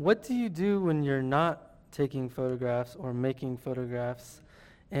 What do you do when you're not taking photographs or making photographs,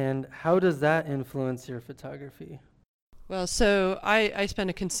 and how does that influence your photography? Well, so I spend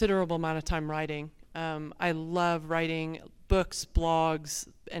a considerable amount of time writing. I love writing books, blogs,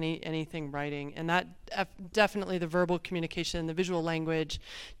 anything writing, and that definitely the verbal communication, the visual language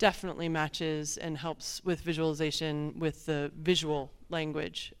definitely matches and helps with visualization with the visual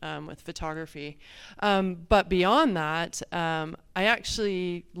language with photography. But beyond that, I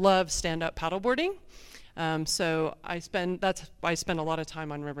actually love stand-up paddleboarding. So I spend a lot of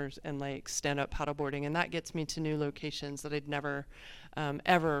time on rivers and lakes, stand-up paddleboarding, and that gets me to new locations that I'd never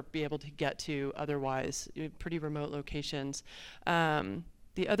ever be able to get to otherwise, pretty remote locations.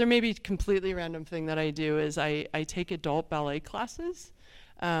 The other maybe completely random thing that I do is I take adult ballet classes.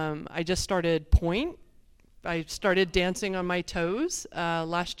 I just started Point. I started dancing on my toes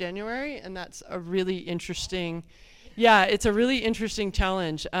last January, and that's a really interesting. Yeah, it's a really interesting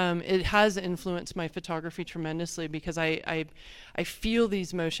challenge. It has influenced my photography tremendously because I feel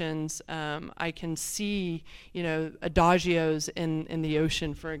these motions. I can see, adagios in the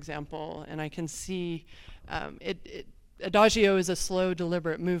ocean, for example, and I can see adagio is a slow,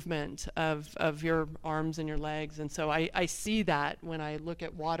 deliberate movement of your arms and your legs, and so I see that when I look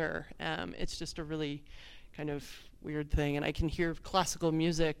at water. It's just a really kind of weird thing, and I can hear classical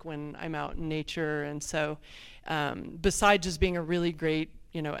music when I'm out in nature, and so besides just being a really great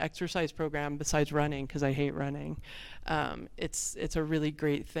exercise program, besides running, because I hate running, it's a really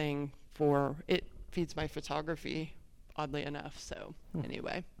great thing it feeds my photography, oddly enough. So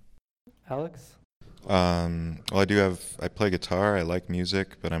anyway. Alex? Well, I play guitar, I like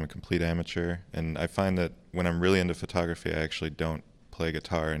music, but I'm a complete amateur, and I find that when I'm really into photography, I actually don't play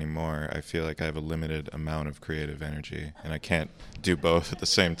guitar anymore. I feel like I have a limited amount of creative energy, and I can't do both at the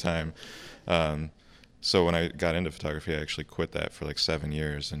same time. So when I got into photography, I actually quit that for like 7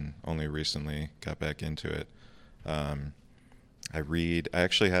 years and only recently got back into it. I read. I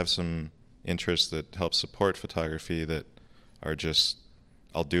actually have some interests that help support photography that are just,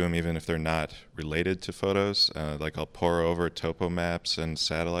 I'll do them even if they're not related to photos. Like I'll pore over topo maps and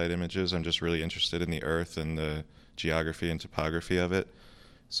satellite images. I'm just really interested in the earth and the geography and topography of it.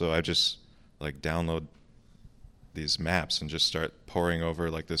 So I just like download these maps and just start poring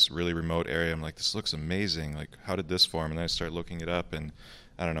over like this really remote area. I'm like, this looks amazing. Like, how did this form? And then I start looking it up, and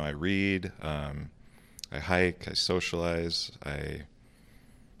I don't know, I read, I hike, I socialize. I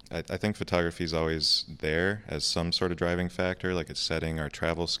think photography is always there as some sort of driving factor, like it's setting our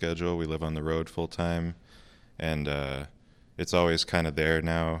travel schedule. We live on the road full time, and it's always kind of there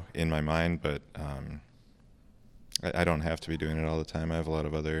now in my mind, but I don't have to be doing it all the time. I have a lot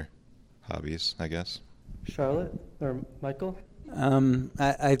of other hobbies, I guess. Charlotte or Michael?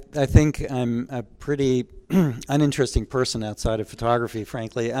 I think I'm a pretty uninteresting person outside of photography,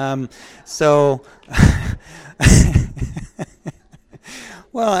 frankly. So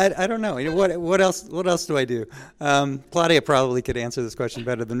Well, I don't know. What else do I do? Claudia probably could answer this question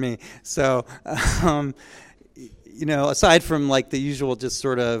better than me. So, aside from like the usual, just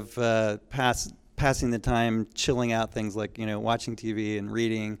sort of passing the time, chilling out things like watching TV and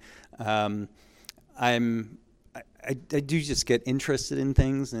reading, I do just get interested in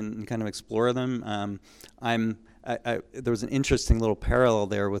things and kind of explore them. There was an interesting little parallel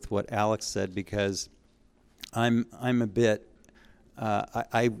there with what Alex said, because I'm a bit.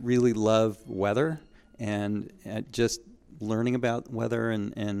 I really love weather and just learning about weather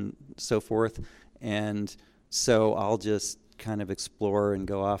and so forth, and so I'll just kind of explore and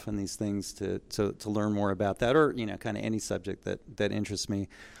go off on these things to learn more about that, or kind of any subject that interests me.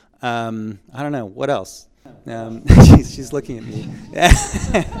 I don't know what else. She's looking at me.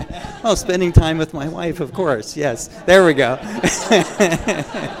 Oh, spending time with my wife, of course. Yes, there we go.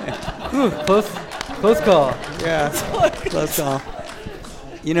 Ooh, close call. Yeah, close call.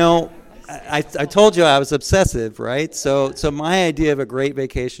 I told you I was obsessive, right? So my idea of a great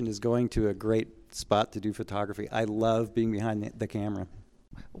vacation is going to a great spot to do photography. I love being behind the camera.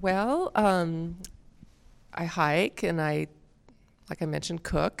 Well, I hike, and like I mentioned,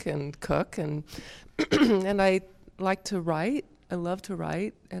 cook and and I like to write. I love to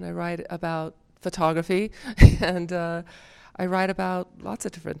write, and I write about photography, and I write about lots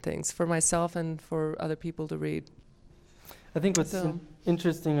of different things for myself and for other people to read. I think what's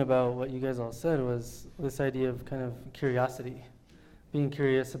interesting about what you guys all said was this idea of kind of curiosity, being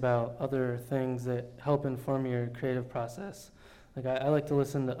curious about other things that help inform your creative process. Like I like to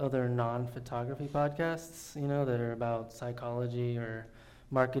listen to other non-photography podcasts, that are about psychology or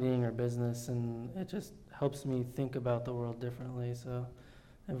marketing or business, and it just helps me think about the world differently. So,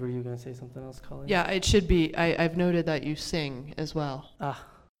 were you going to say something else, Colleen? Yeah, it should be. I've noted that you sing as well.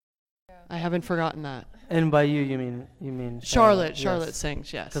 I haven't forgotten that. And by you mean Charlotte. Yes. Charlotte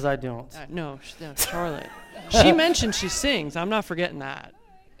sings, yes. Because I don't. No, Charlotte. She mentioned she sings. I'm not forgetting that.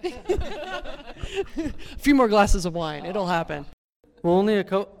 A few more glasses of wine. It'll happen. Well, only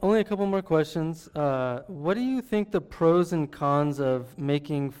a couple more questions. What do you think the pros and cons of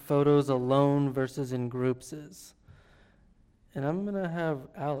making photos alone versus in groups is? And I'm going to have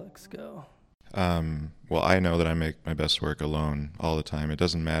Alex go. Well, I know that I make my best work alone all the time. It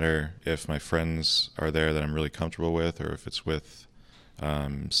doesn't matter if my friends are there that I'm really comfortable with, or if it's with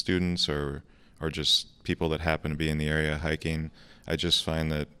students or just people that happen to be in the area hiking. I just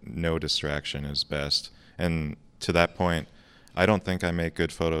find that no distraction is best. And to that point, I don't think I make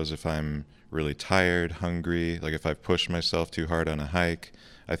good photos if I'm really tired, hungry, like if I've pushed myself too hard on a hike.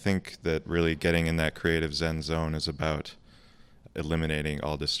 I think that really getting in that creative Zen zone is about eliminating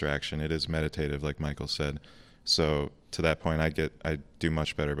all distraction. It is meditative, like Michael said. So to that point, I do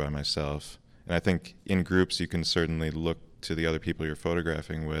much better by myself. And I think in groups, you can certainly look to the other people you're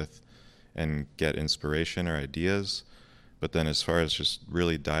photographing with and get inspiration or ideas. But then as far as just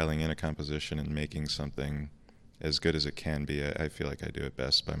really dialing in a composition and making something as good as it can be, I feel like I do it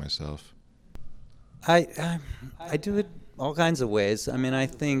best by myself. I do it all kinds of ways. I mean, I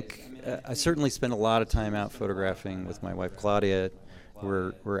think I certainly spend a lot of time out photographing with my wife Claudia.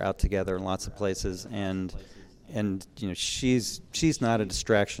 We're out together in lots of places, and she's not a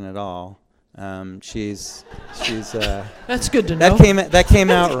distraction at all. She's That's good to know. That came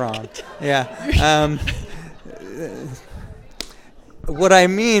out wrong. Yeah. What I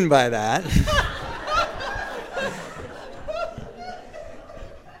mean by that.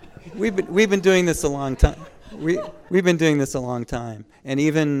 We've been doing this a long time. We've been doing this a long time, and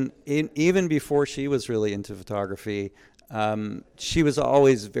even before she was really into photography, she was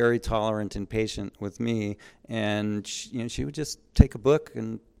always very tolerant and patient with me. And she would just take a book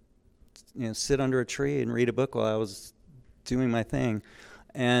and sit under a tree and read a book while I was doing my thing.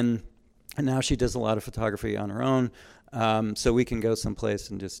 And now she does a lot of photography on her own, so we can go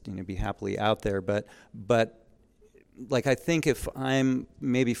someplace and just be happily out there. But like, I think if I'm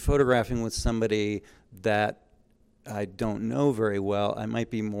maybe photographing with somebody that I don't know very well, I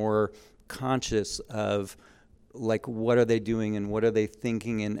might be more conscious of, like, what are they doing and what are they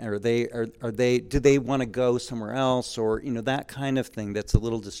thinking, and do they want to go somewhere else, or that kind of thing that's a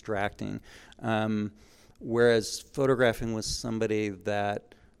little distracting. Whereas photographing with somebody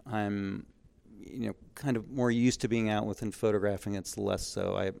that I'm kind of more used to being out with and photographing, it's less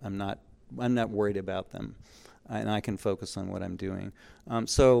so. I'm not worried about them. And I can focus on what I'm doing.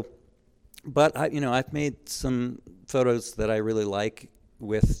 But I've made some photos that I really like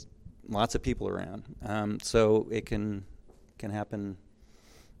with lots of people around. So it can happen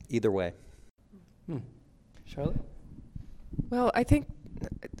either way. Charlotte? Well, I think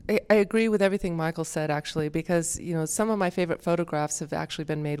I agree with everything Michael said, actually, because, some of my favorite photographs have actually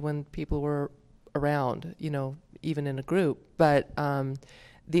been made when people were around, even in a group. But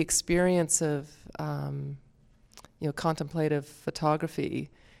the experience of, contemplative photography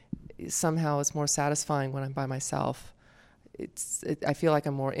somehow is more satisfying when I'm by myself. I feel like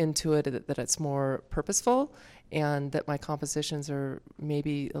I'm more into it, that it's more purposeful, and that my compositions are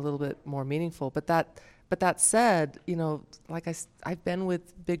maybe a little bit more meaningful. But that said, I've been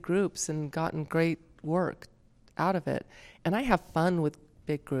with big groups and gotten great work out of it, and I have fun with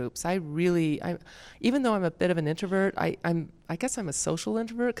big groups. Even though I'm a bit of an introvert, I guess I'm a social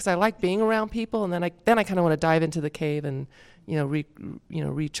introvert, because I like being around people, and then I kind of want to dive into the cave and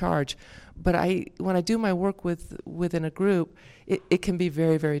recharge. But when I do my work within a group, it can be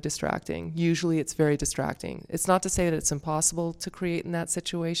very, very distracting. Usually it's very distracting. It's not to say that it's impossible to create in that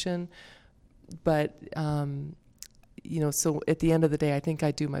situation, but so at the end of the day, I think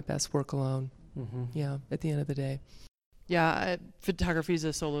I do my best work alone. Mm-hmm. Yeah, at the end of the day. Yeah, photography is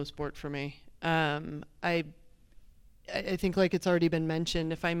a solo sport for me. I think, like it's already been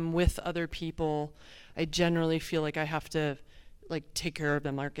mentioned, if I'm with other people, I generally feel like I have to take care of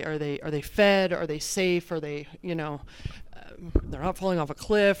them. Like, are they fed? Are they safe? Are they, they're not falling off a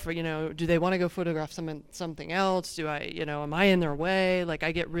cliff? Or, do they want to go photograph something else? Am I in their way? Like,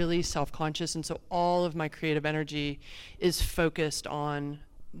 I get really self-conscious, and so all of my creative energy is focused on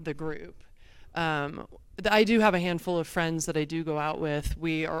the group. I do have a handful of friends that I do go out with.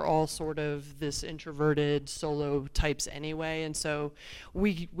 We are all sort of this introverted solo types anyway, and so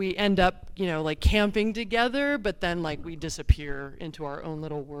we end up, camping together, but then we disappear into our own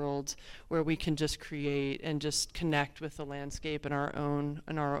little world where we can just create and just connect with the landscape in our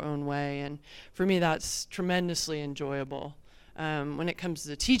own way. And for me, that's tremendously enjoyable. When it comes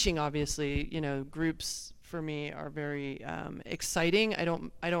to teaching, obviously, groups for me are very exciting. I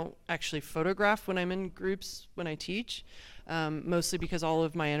don't actually photograph when I'm in groups when I teach, mostly because all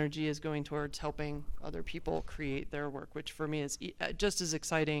of my energy is going towards helping other people create their work, which for me is just as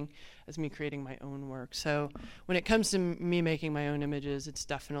exciting as me creating my own work. So when it comes to me making my own images, it's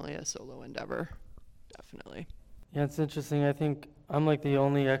definitely a solo endeavor. Definitely. Yeah, it's interesting. I think I'm like the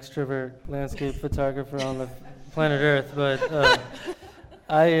only extrovert landscape photographer on the planet Earth, but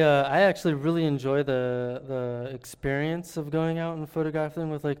I actually really enjoy the experience of going out and photographing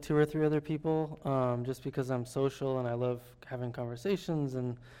with 2 or 3 other people, just because I'm social and I love having conversations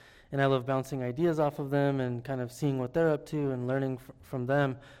and I love bouncing ideas off of them and kind of seeing what they're up to and learning from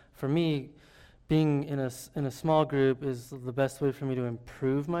them. For me, being in a small group is the best way for me to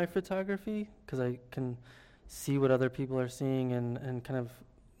improve my photography, because I can see what other people are seeing and kind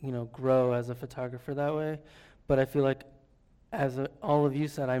of grow as a photographer that way. But I feel like, as all of you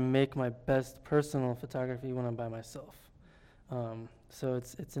said, I make my best personal photography when I'm by myself. So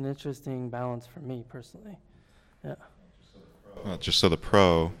it's an interesting balance for me personally. Yeah. Well, just so the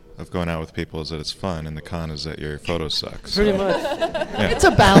pro of going out with people is that it's fun, and the con is that your photos suck. So. Pretty much. Yeah. It's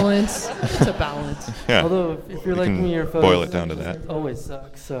a balance. It's a balance. Yeah. Although if you're You like can me, your photos boil it down to that. always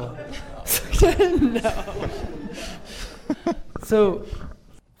suck. So. No. So,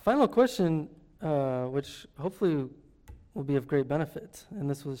 final question, which hopefully will be of great benefit, and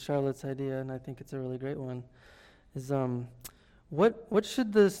this was Charlotte's idea, and I think it's a really great one, is what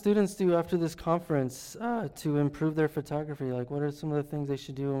should the students do after this conference to improve their photography? What are some of the things they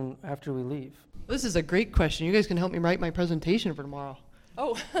should do after we leave? This is a great question. You guys can help me write my presentation for tomorrow.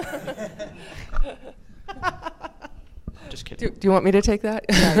 Oh. Just kidding. Do you want me to take that?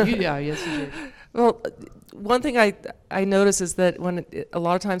 Yes, you do. Well, one thing I notice is that a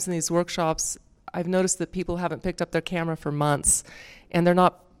lot of times in these workshops, I've noticed that people haven't picked up their camera for months, and they're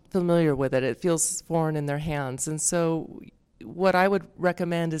not familiar with it. It feels foreign in their hands. And so what I would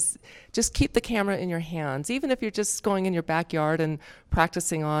recommend is just keep the camera in your hands, even if you're just going in your backyard and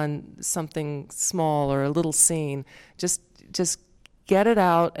practicing on something small or a little scene. Just get it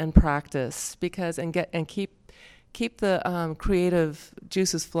out and practice, and keep the creative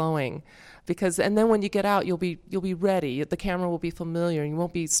juices flowing, and then when you get out, you'll be ready. The camera will be familiar, and you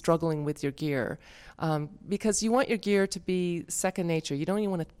won't be struggling with your gear, because you want your gear to be second nature. You don't even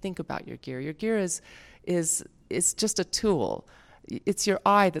want to think about your gear. Your gear is just a tool. It's your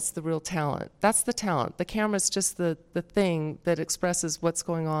eye that's the real talent. That's the talent. The camera's just the thing that expresses what's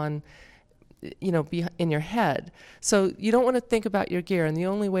going on, in your head. So you don't want to think about your gear, and the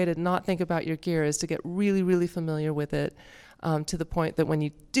only way to not think about your gear is to get really, really familiar with it, to the point that when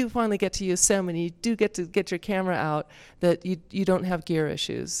you do finally get to Yosemite, you do get your camera out, that you don't have gear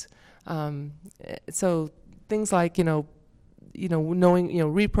issues. So things like, knowing,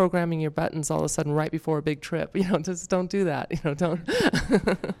 reprogramming your buttons all of a sudden right before a big trip. Just don't do that. Don't.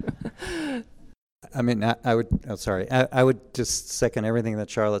 I mean, I would just second everything that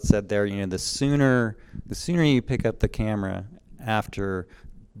Charlotte said there. The sooner you pick up the camera after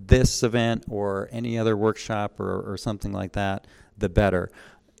this event or any other workshop or something like that, the better.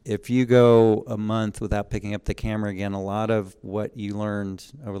 If you go a month without picking up the camera again, a lot of what you learned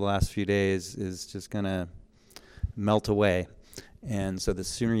over the last few days is just going to melt away. And so the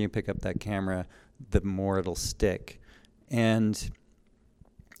sooner you pick up that camera, the more it'll stick. And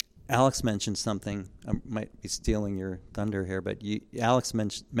Alex mentioned something. I might be stealing your thunder here, but Alex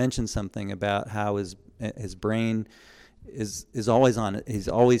mentioned something about how his brain is always on it. He's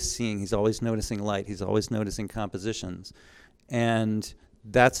always seeing. He's always noticing light. He's always noticing compositions, and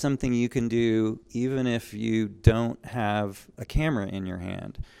that's something you can do even if you don't have a camera in your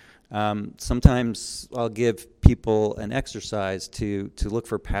hand. Sometimes I'll give people an exercise to look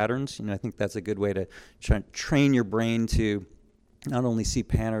for patterns. I think that's a good way to train your brain to not only see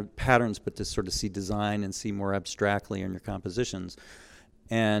patterns, but to sort of see design and see more abstractly in your compositions.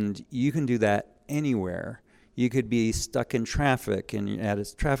 And you can do that anywhere. You could be stuck in traffic and at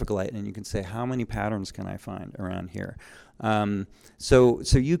a traffic light, and you can say, how many patterns can I find around here? So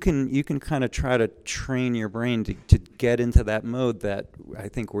you can kind of try to train your brain to get into that mode that I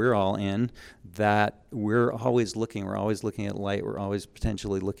think we're all in, that we're always looking at light, we're always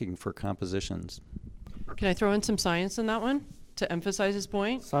potentially looking for compositions. Can I throw in some science in that one to emphasize his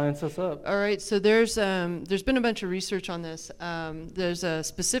point? Science us up. All right, so there's been a bunch of research on this. There's a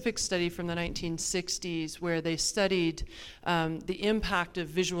specific study from the 1960s where they studied the impact of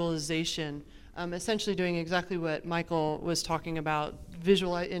visualization, essentially doing exactly what Michael was talking about,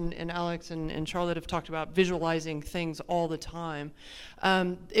 and Alex and Charlotte have talked about visualizing things all the time.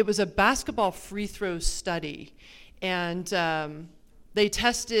 It was a basketball free throw study, and they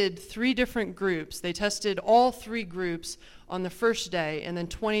tested 3 different groups. They tested all 3 groups on the first day, and then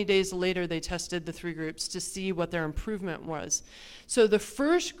 20 days later they tested the 3 groups to see what their improvement was. So the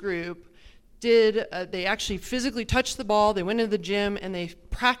first group they actually physically touched the ball, they went into the gym, and they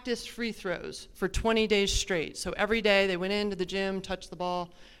practiced free throws for 20 days straight. So every day they went into the gym, touched the ball,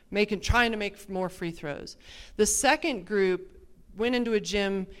 trying to make more free throws. The second group went into a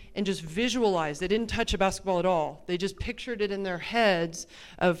gym and just visualized. They didn't touch a basketball at all. They just pictured it in their heads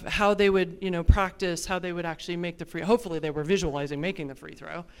of how they would, practice, how they would actually make the free. Hopefully they were visualizing making the free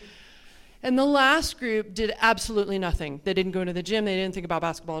throw. And the last group did absolutely nothing. They didn't go into the gym. They didn't think about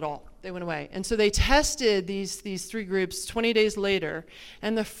basketball at all. They went away. And so they tested these 3 groups 20 days later,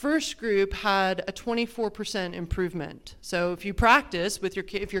 and the first group had a 24% improvement. So if you practice with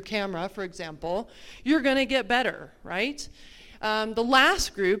your camera, for example, you're going to get better, right? The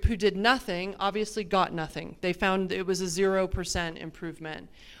last group, who did nothing, obviously got nothing. They found it was a 0% improvement.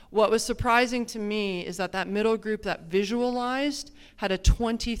 What was surprising to me is that middle group that visualized had a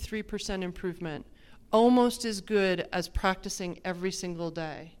 23% improvement, almost as good as practicing every single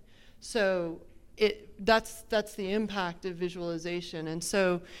day. So that's the impact of visualization. And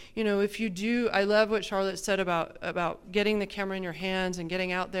so, if you do, I love what Charlotte said about getting the camera in your hands and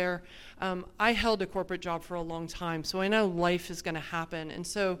getting out there. I held a corporate job for a long time, so I know life is going to happen. And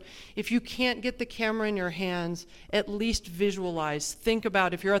so if you can't get the camera in your hands, at least visualize. Think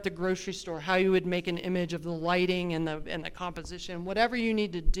about, if you're at the grocery store, how you would make an image of the lighting and the composition, whatever you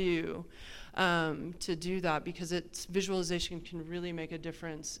need to do that, because visualization can really make a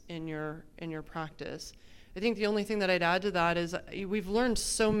difference in your practice. I think the only thing that I'd add to that is we've learned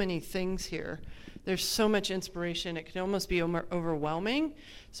so many things here. There's so much inspiration, it can almost be overwhelming.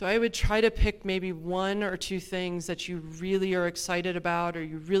 So I would try to pick maybe 1 or 2 things that you really are excited about, or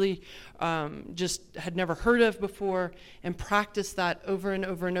you really just had never heard of before, and practice that over and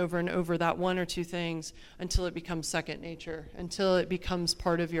over and over and over, that 1 or 2 things, until it becomes second nature, until it becomes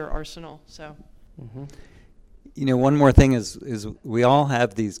part of your arsenal. So. Mm-hmm. One more thing is we all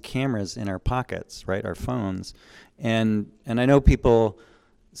have these cameras in our pockets, right? Our phones, and I know people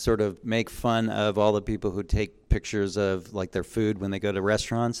sort of make fun of all the people who take pictures of like their food when they go to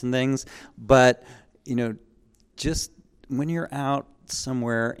restaurants and things, but just when you're out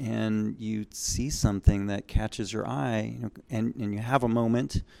somewhere and you see something that catches your eye, and you have a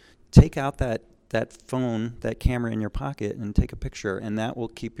moment, take out that phone, that camera in your pocket, and take a picture, and that will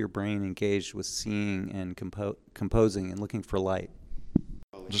keep your brain engaged with seeing and composing and looking for light.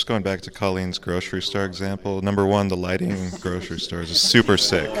 Just going back to Colleen's grocery store example, number 1, the lighting grocery stores is super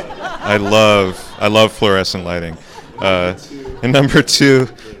sick. I love fluorescent lighting. And number 2,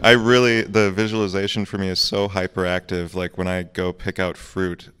 the visualization for me is so hyperactive. Like when I go pick out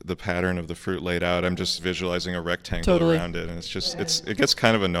fruit, the pattern of the fruit laid out, I'm just visualizing a rectangle Totally. around it, and it gets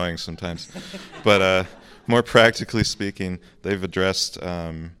kind of annoying sometimes. But more practically speaking, they've addressed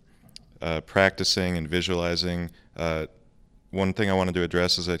practicing and visualizing. One thing I wanted to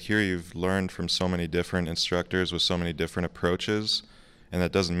address is that here you've learned from so many different instructors with so many different approaches, and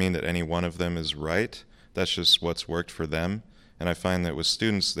that doesn't mean that any one of them is right. That's just what's worked for them. And I find that with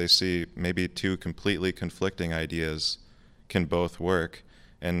students, they see maybe two completely conflicting ideas can both work.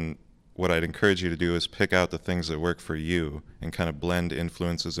 And what I'd encourage you to do is pick out the things that work for you and kind of blend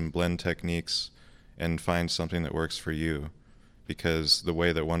influences and blend techniques and find something that works for you. Because the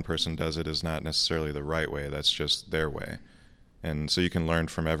way that one person does it is not necessarily the right way. That's just their way. And so you can learn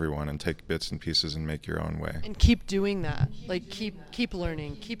from everyone and take bits and pieces and make your own way. And keep doing that. Like keep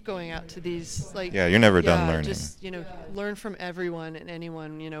learning. Keep going out to these Yeah, you're never done learning. Just learn from everyone and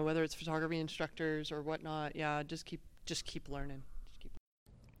anyone. Whether it's photography instructors or whatnot. Yeah, just keep learning.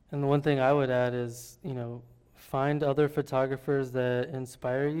 And the one thing I would add is, find other photographers that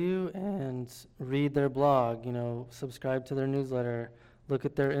inspire you and read their blog. Subscribe to their newsletter. Look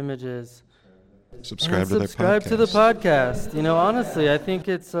at their images. Subscribe to the podcast. Honestly, I think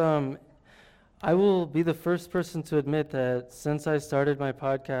it's I will be the first person to admit that since I started my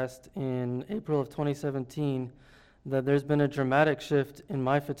podcast in April of 2017, that there's been a dramatic shift in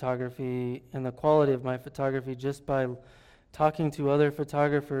my photography and the quality of my photography just by talking to other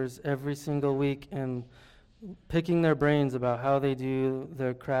photographers every single week and picking their brains about how they do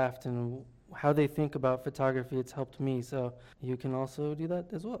their craft and how they think about photography. It's helped me, so you can also do that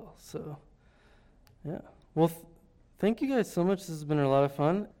as well. So yeah. Well, thank you guys so much. This has been a lot of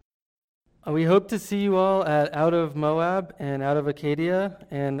fun. We hope to see you all at Out of Moab and Out of Acadia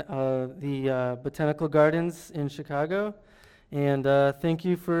and the Botanical Gardens in Chicago. And thank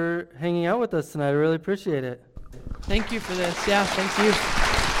you for hanging out with us tonight. I really appreciate it. Thank you for this. Yeah, thank you.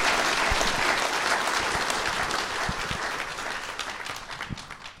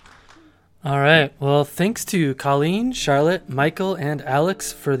 All right. Well, thanks to Colleen, Charlotte, Michael, and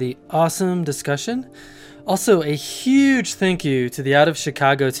Alex for the awesome discussion. Also, a huge thank you to the Out of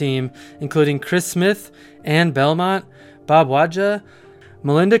Chicago team, including Chris Smith, Ann Belmont, Bob Wadja,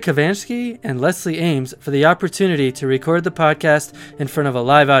 Melinda Kavansky, and Leslie Ames for the opportunity to record the podcast in front of a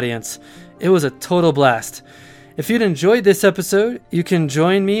live audience. It was a total blast. If you'd enjoyed this episode, you can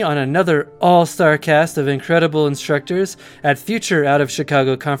join me on another all-star cast of incredible instructors at future Out of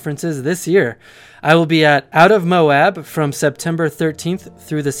Chicago conferences this year. I will be at Out of Moab from September 13th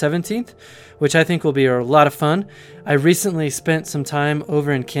through the 17th, which I think will be a lot of fun. I recently spent some time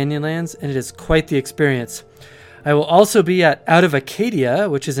over in Canyonlands, and it is quite the experience. I will also be at Out of Acadia,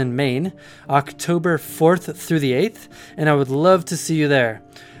 which is in Maine, October 4th through the 8th, and I would love to see you there.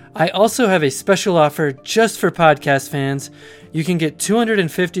 I also have a special offer just for podcast fans. You can get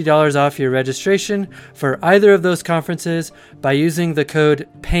 $250 off your registration for either of those conferences by using the code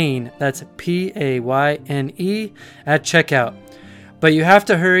PAYNE, that's PAYNE, at checkout. But you have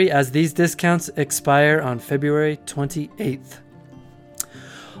to hurry as these discounts expire on February 28th.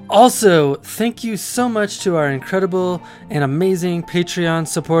 Also, thank you so much to our incredible and amazing Patreon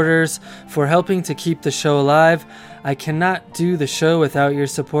supporters for helping to keep the show alive. I cannot do the show without your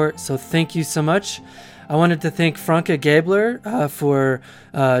support, so thank you so much. I wanted to thank Franca Gabler for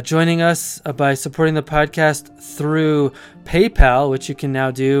joining us by supporting the podcast through PayPal, which you can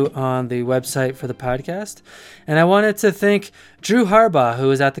now do on the website for the podcast. And I wanted to thank Drew Harbaugh, who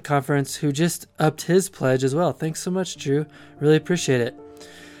was at the conference, who just upped his pledge as well. Thanks so much, Drew. Really appreciate it.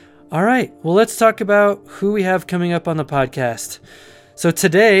 All right, well, let's talk about who we have coming up on the podcast. So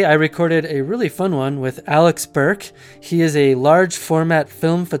today I recorded a really fun one with Alex Burke. He is a large format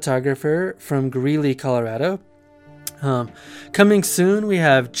film photographer from Greeley, Colorado. Coming soon, we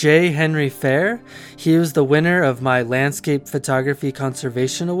have J. Henry Fair. He was the winner of my Landscape Photography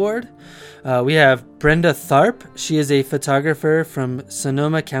Conservation Award. We have Brenda Tharp. She is a photographer from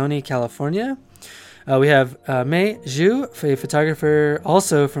Sonoma County, California. We have Mei Zhu, a photographer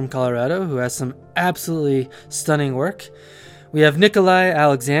also from Colorado, who has some absolutely stunning work. We have Nikolai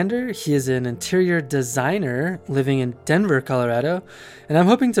Alexander. He is an interior designer living in Denver, Colorado, and I'm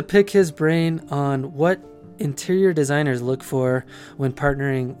hoping to pick his brain on what interior designers look for when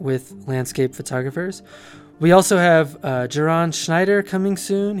partnering with landscape photographers. We also have Jaron Schneider coming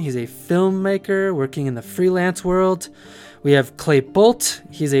soon. He's a filmmaker working in the freelance world. We have Clay Bolt.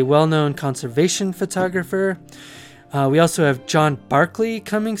 He's a well-known conservation photographer. We also have John Barkley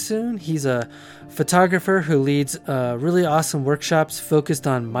coming soon. He's a photographer who leads really awesome workshops focused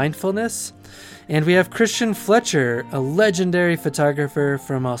on mindfulness. And we have Christian Fletcher, a legendary photographer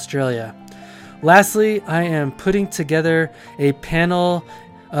from Australia. Lastly, I am putting together a panel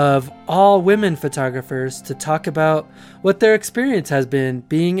of all women photographers to talk about what their experience has been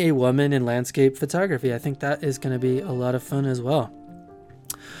being a woman in landscape photography. I think that is going to be a lot of fun as well.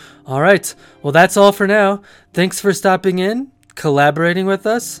 All right, well, that's all for now. Thanks for stopping in, collaborating with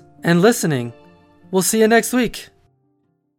us, and listening. We'll see you next week.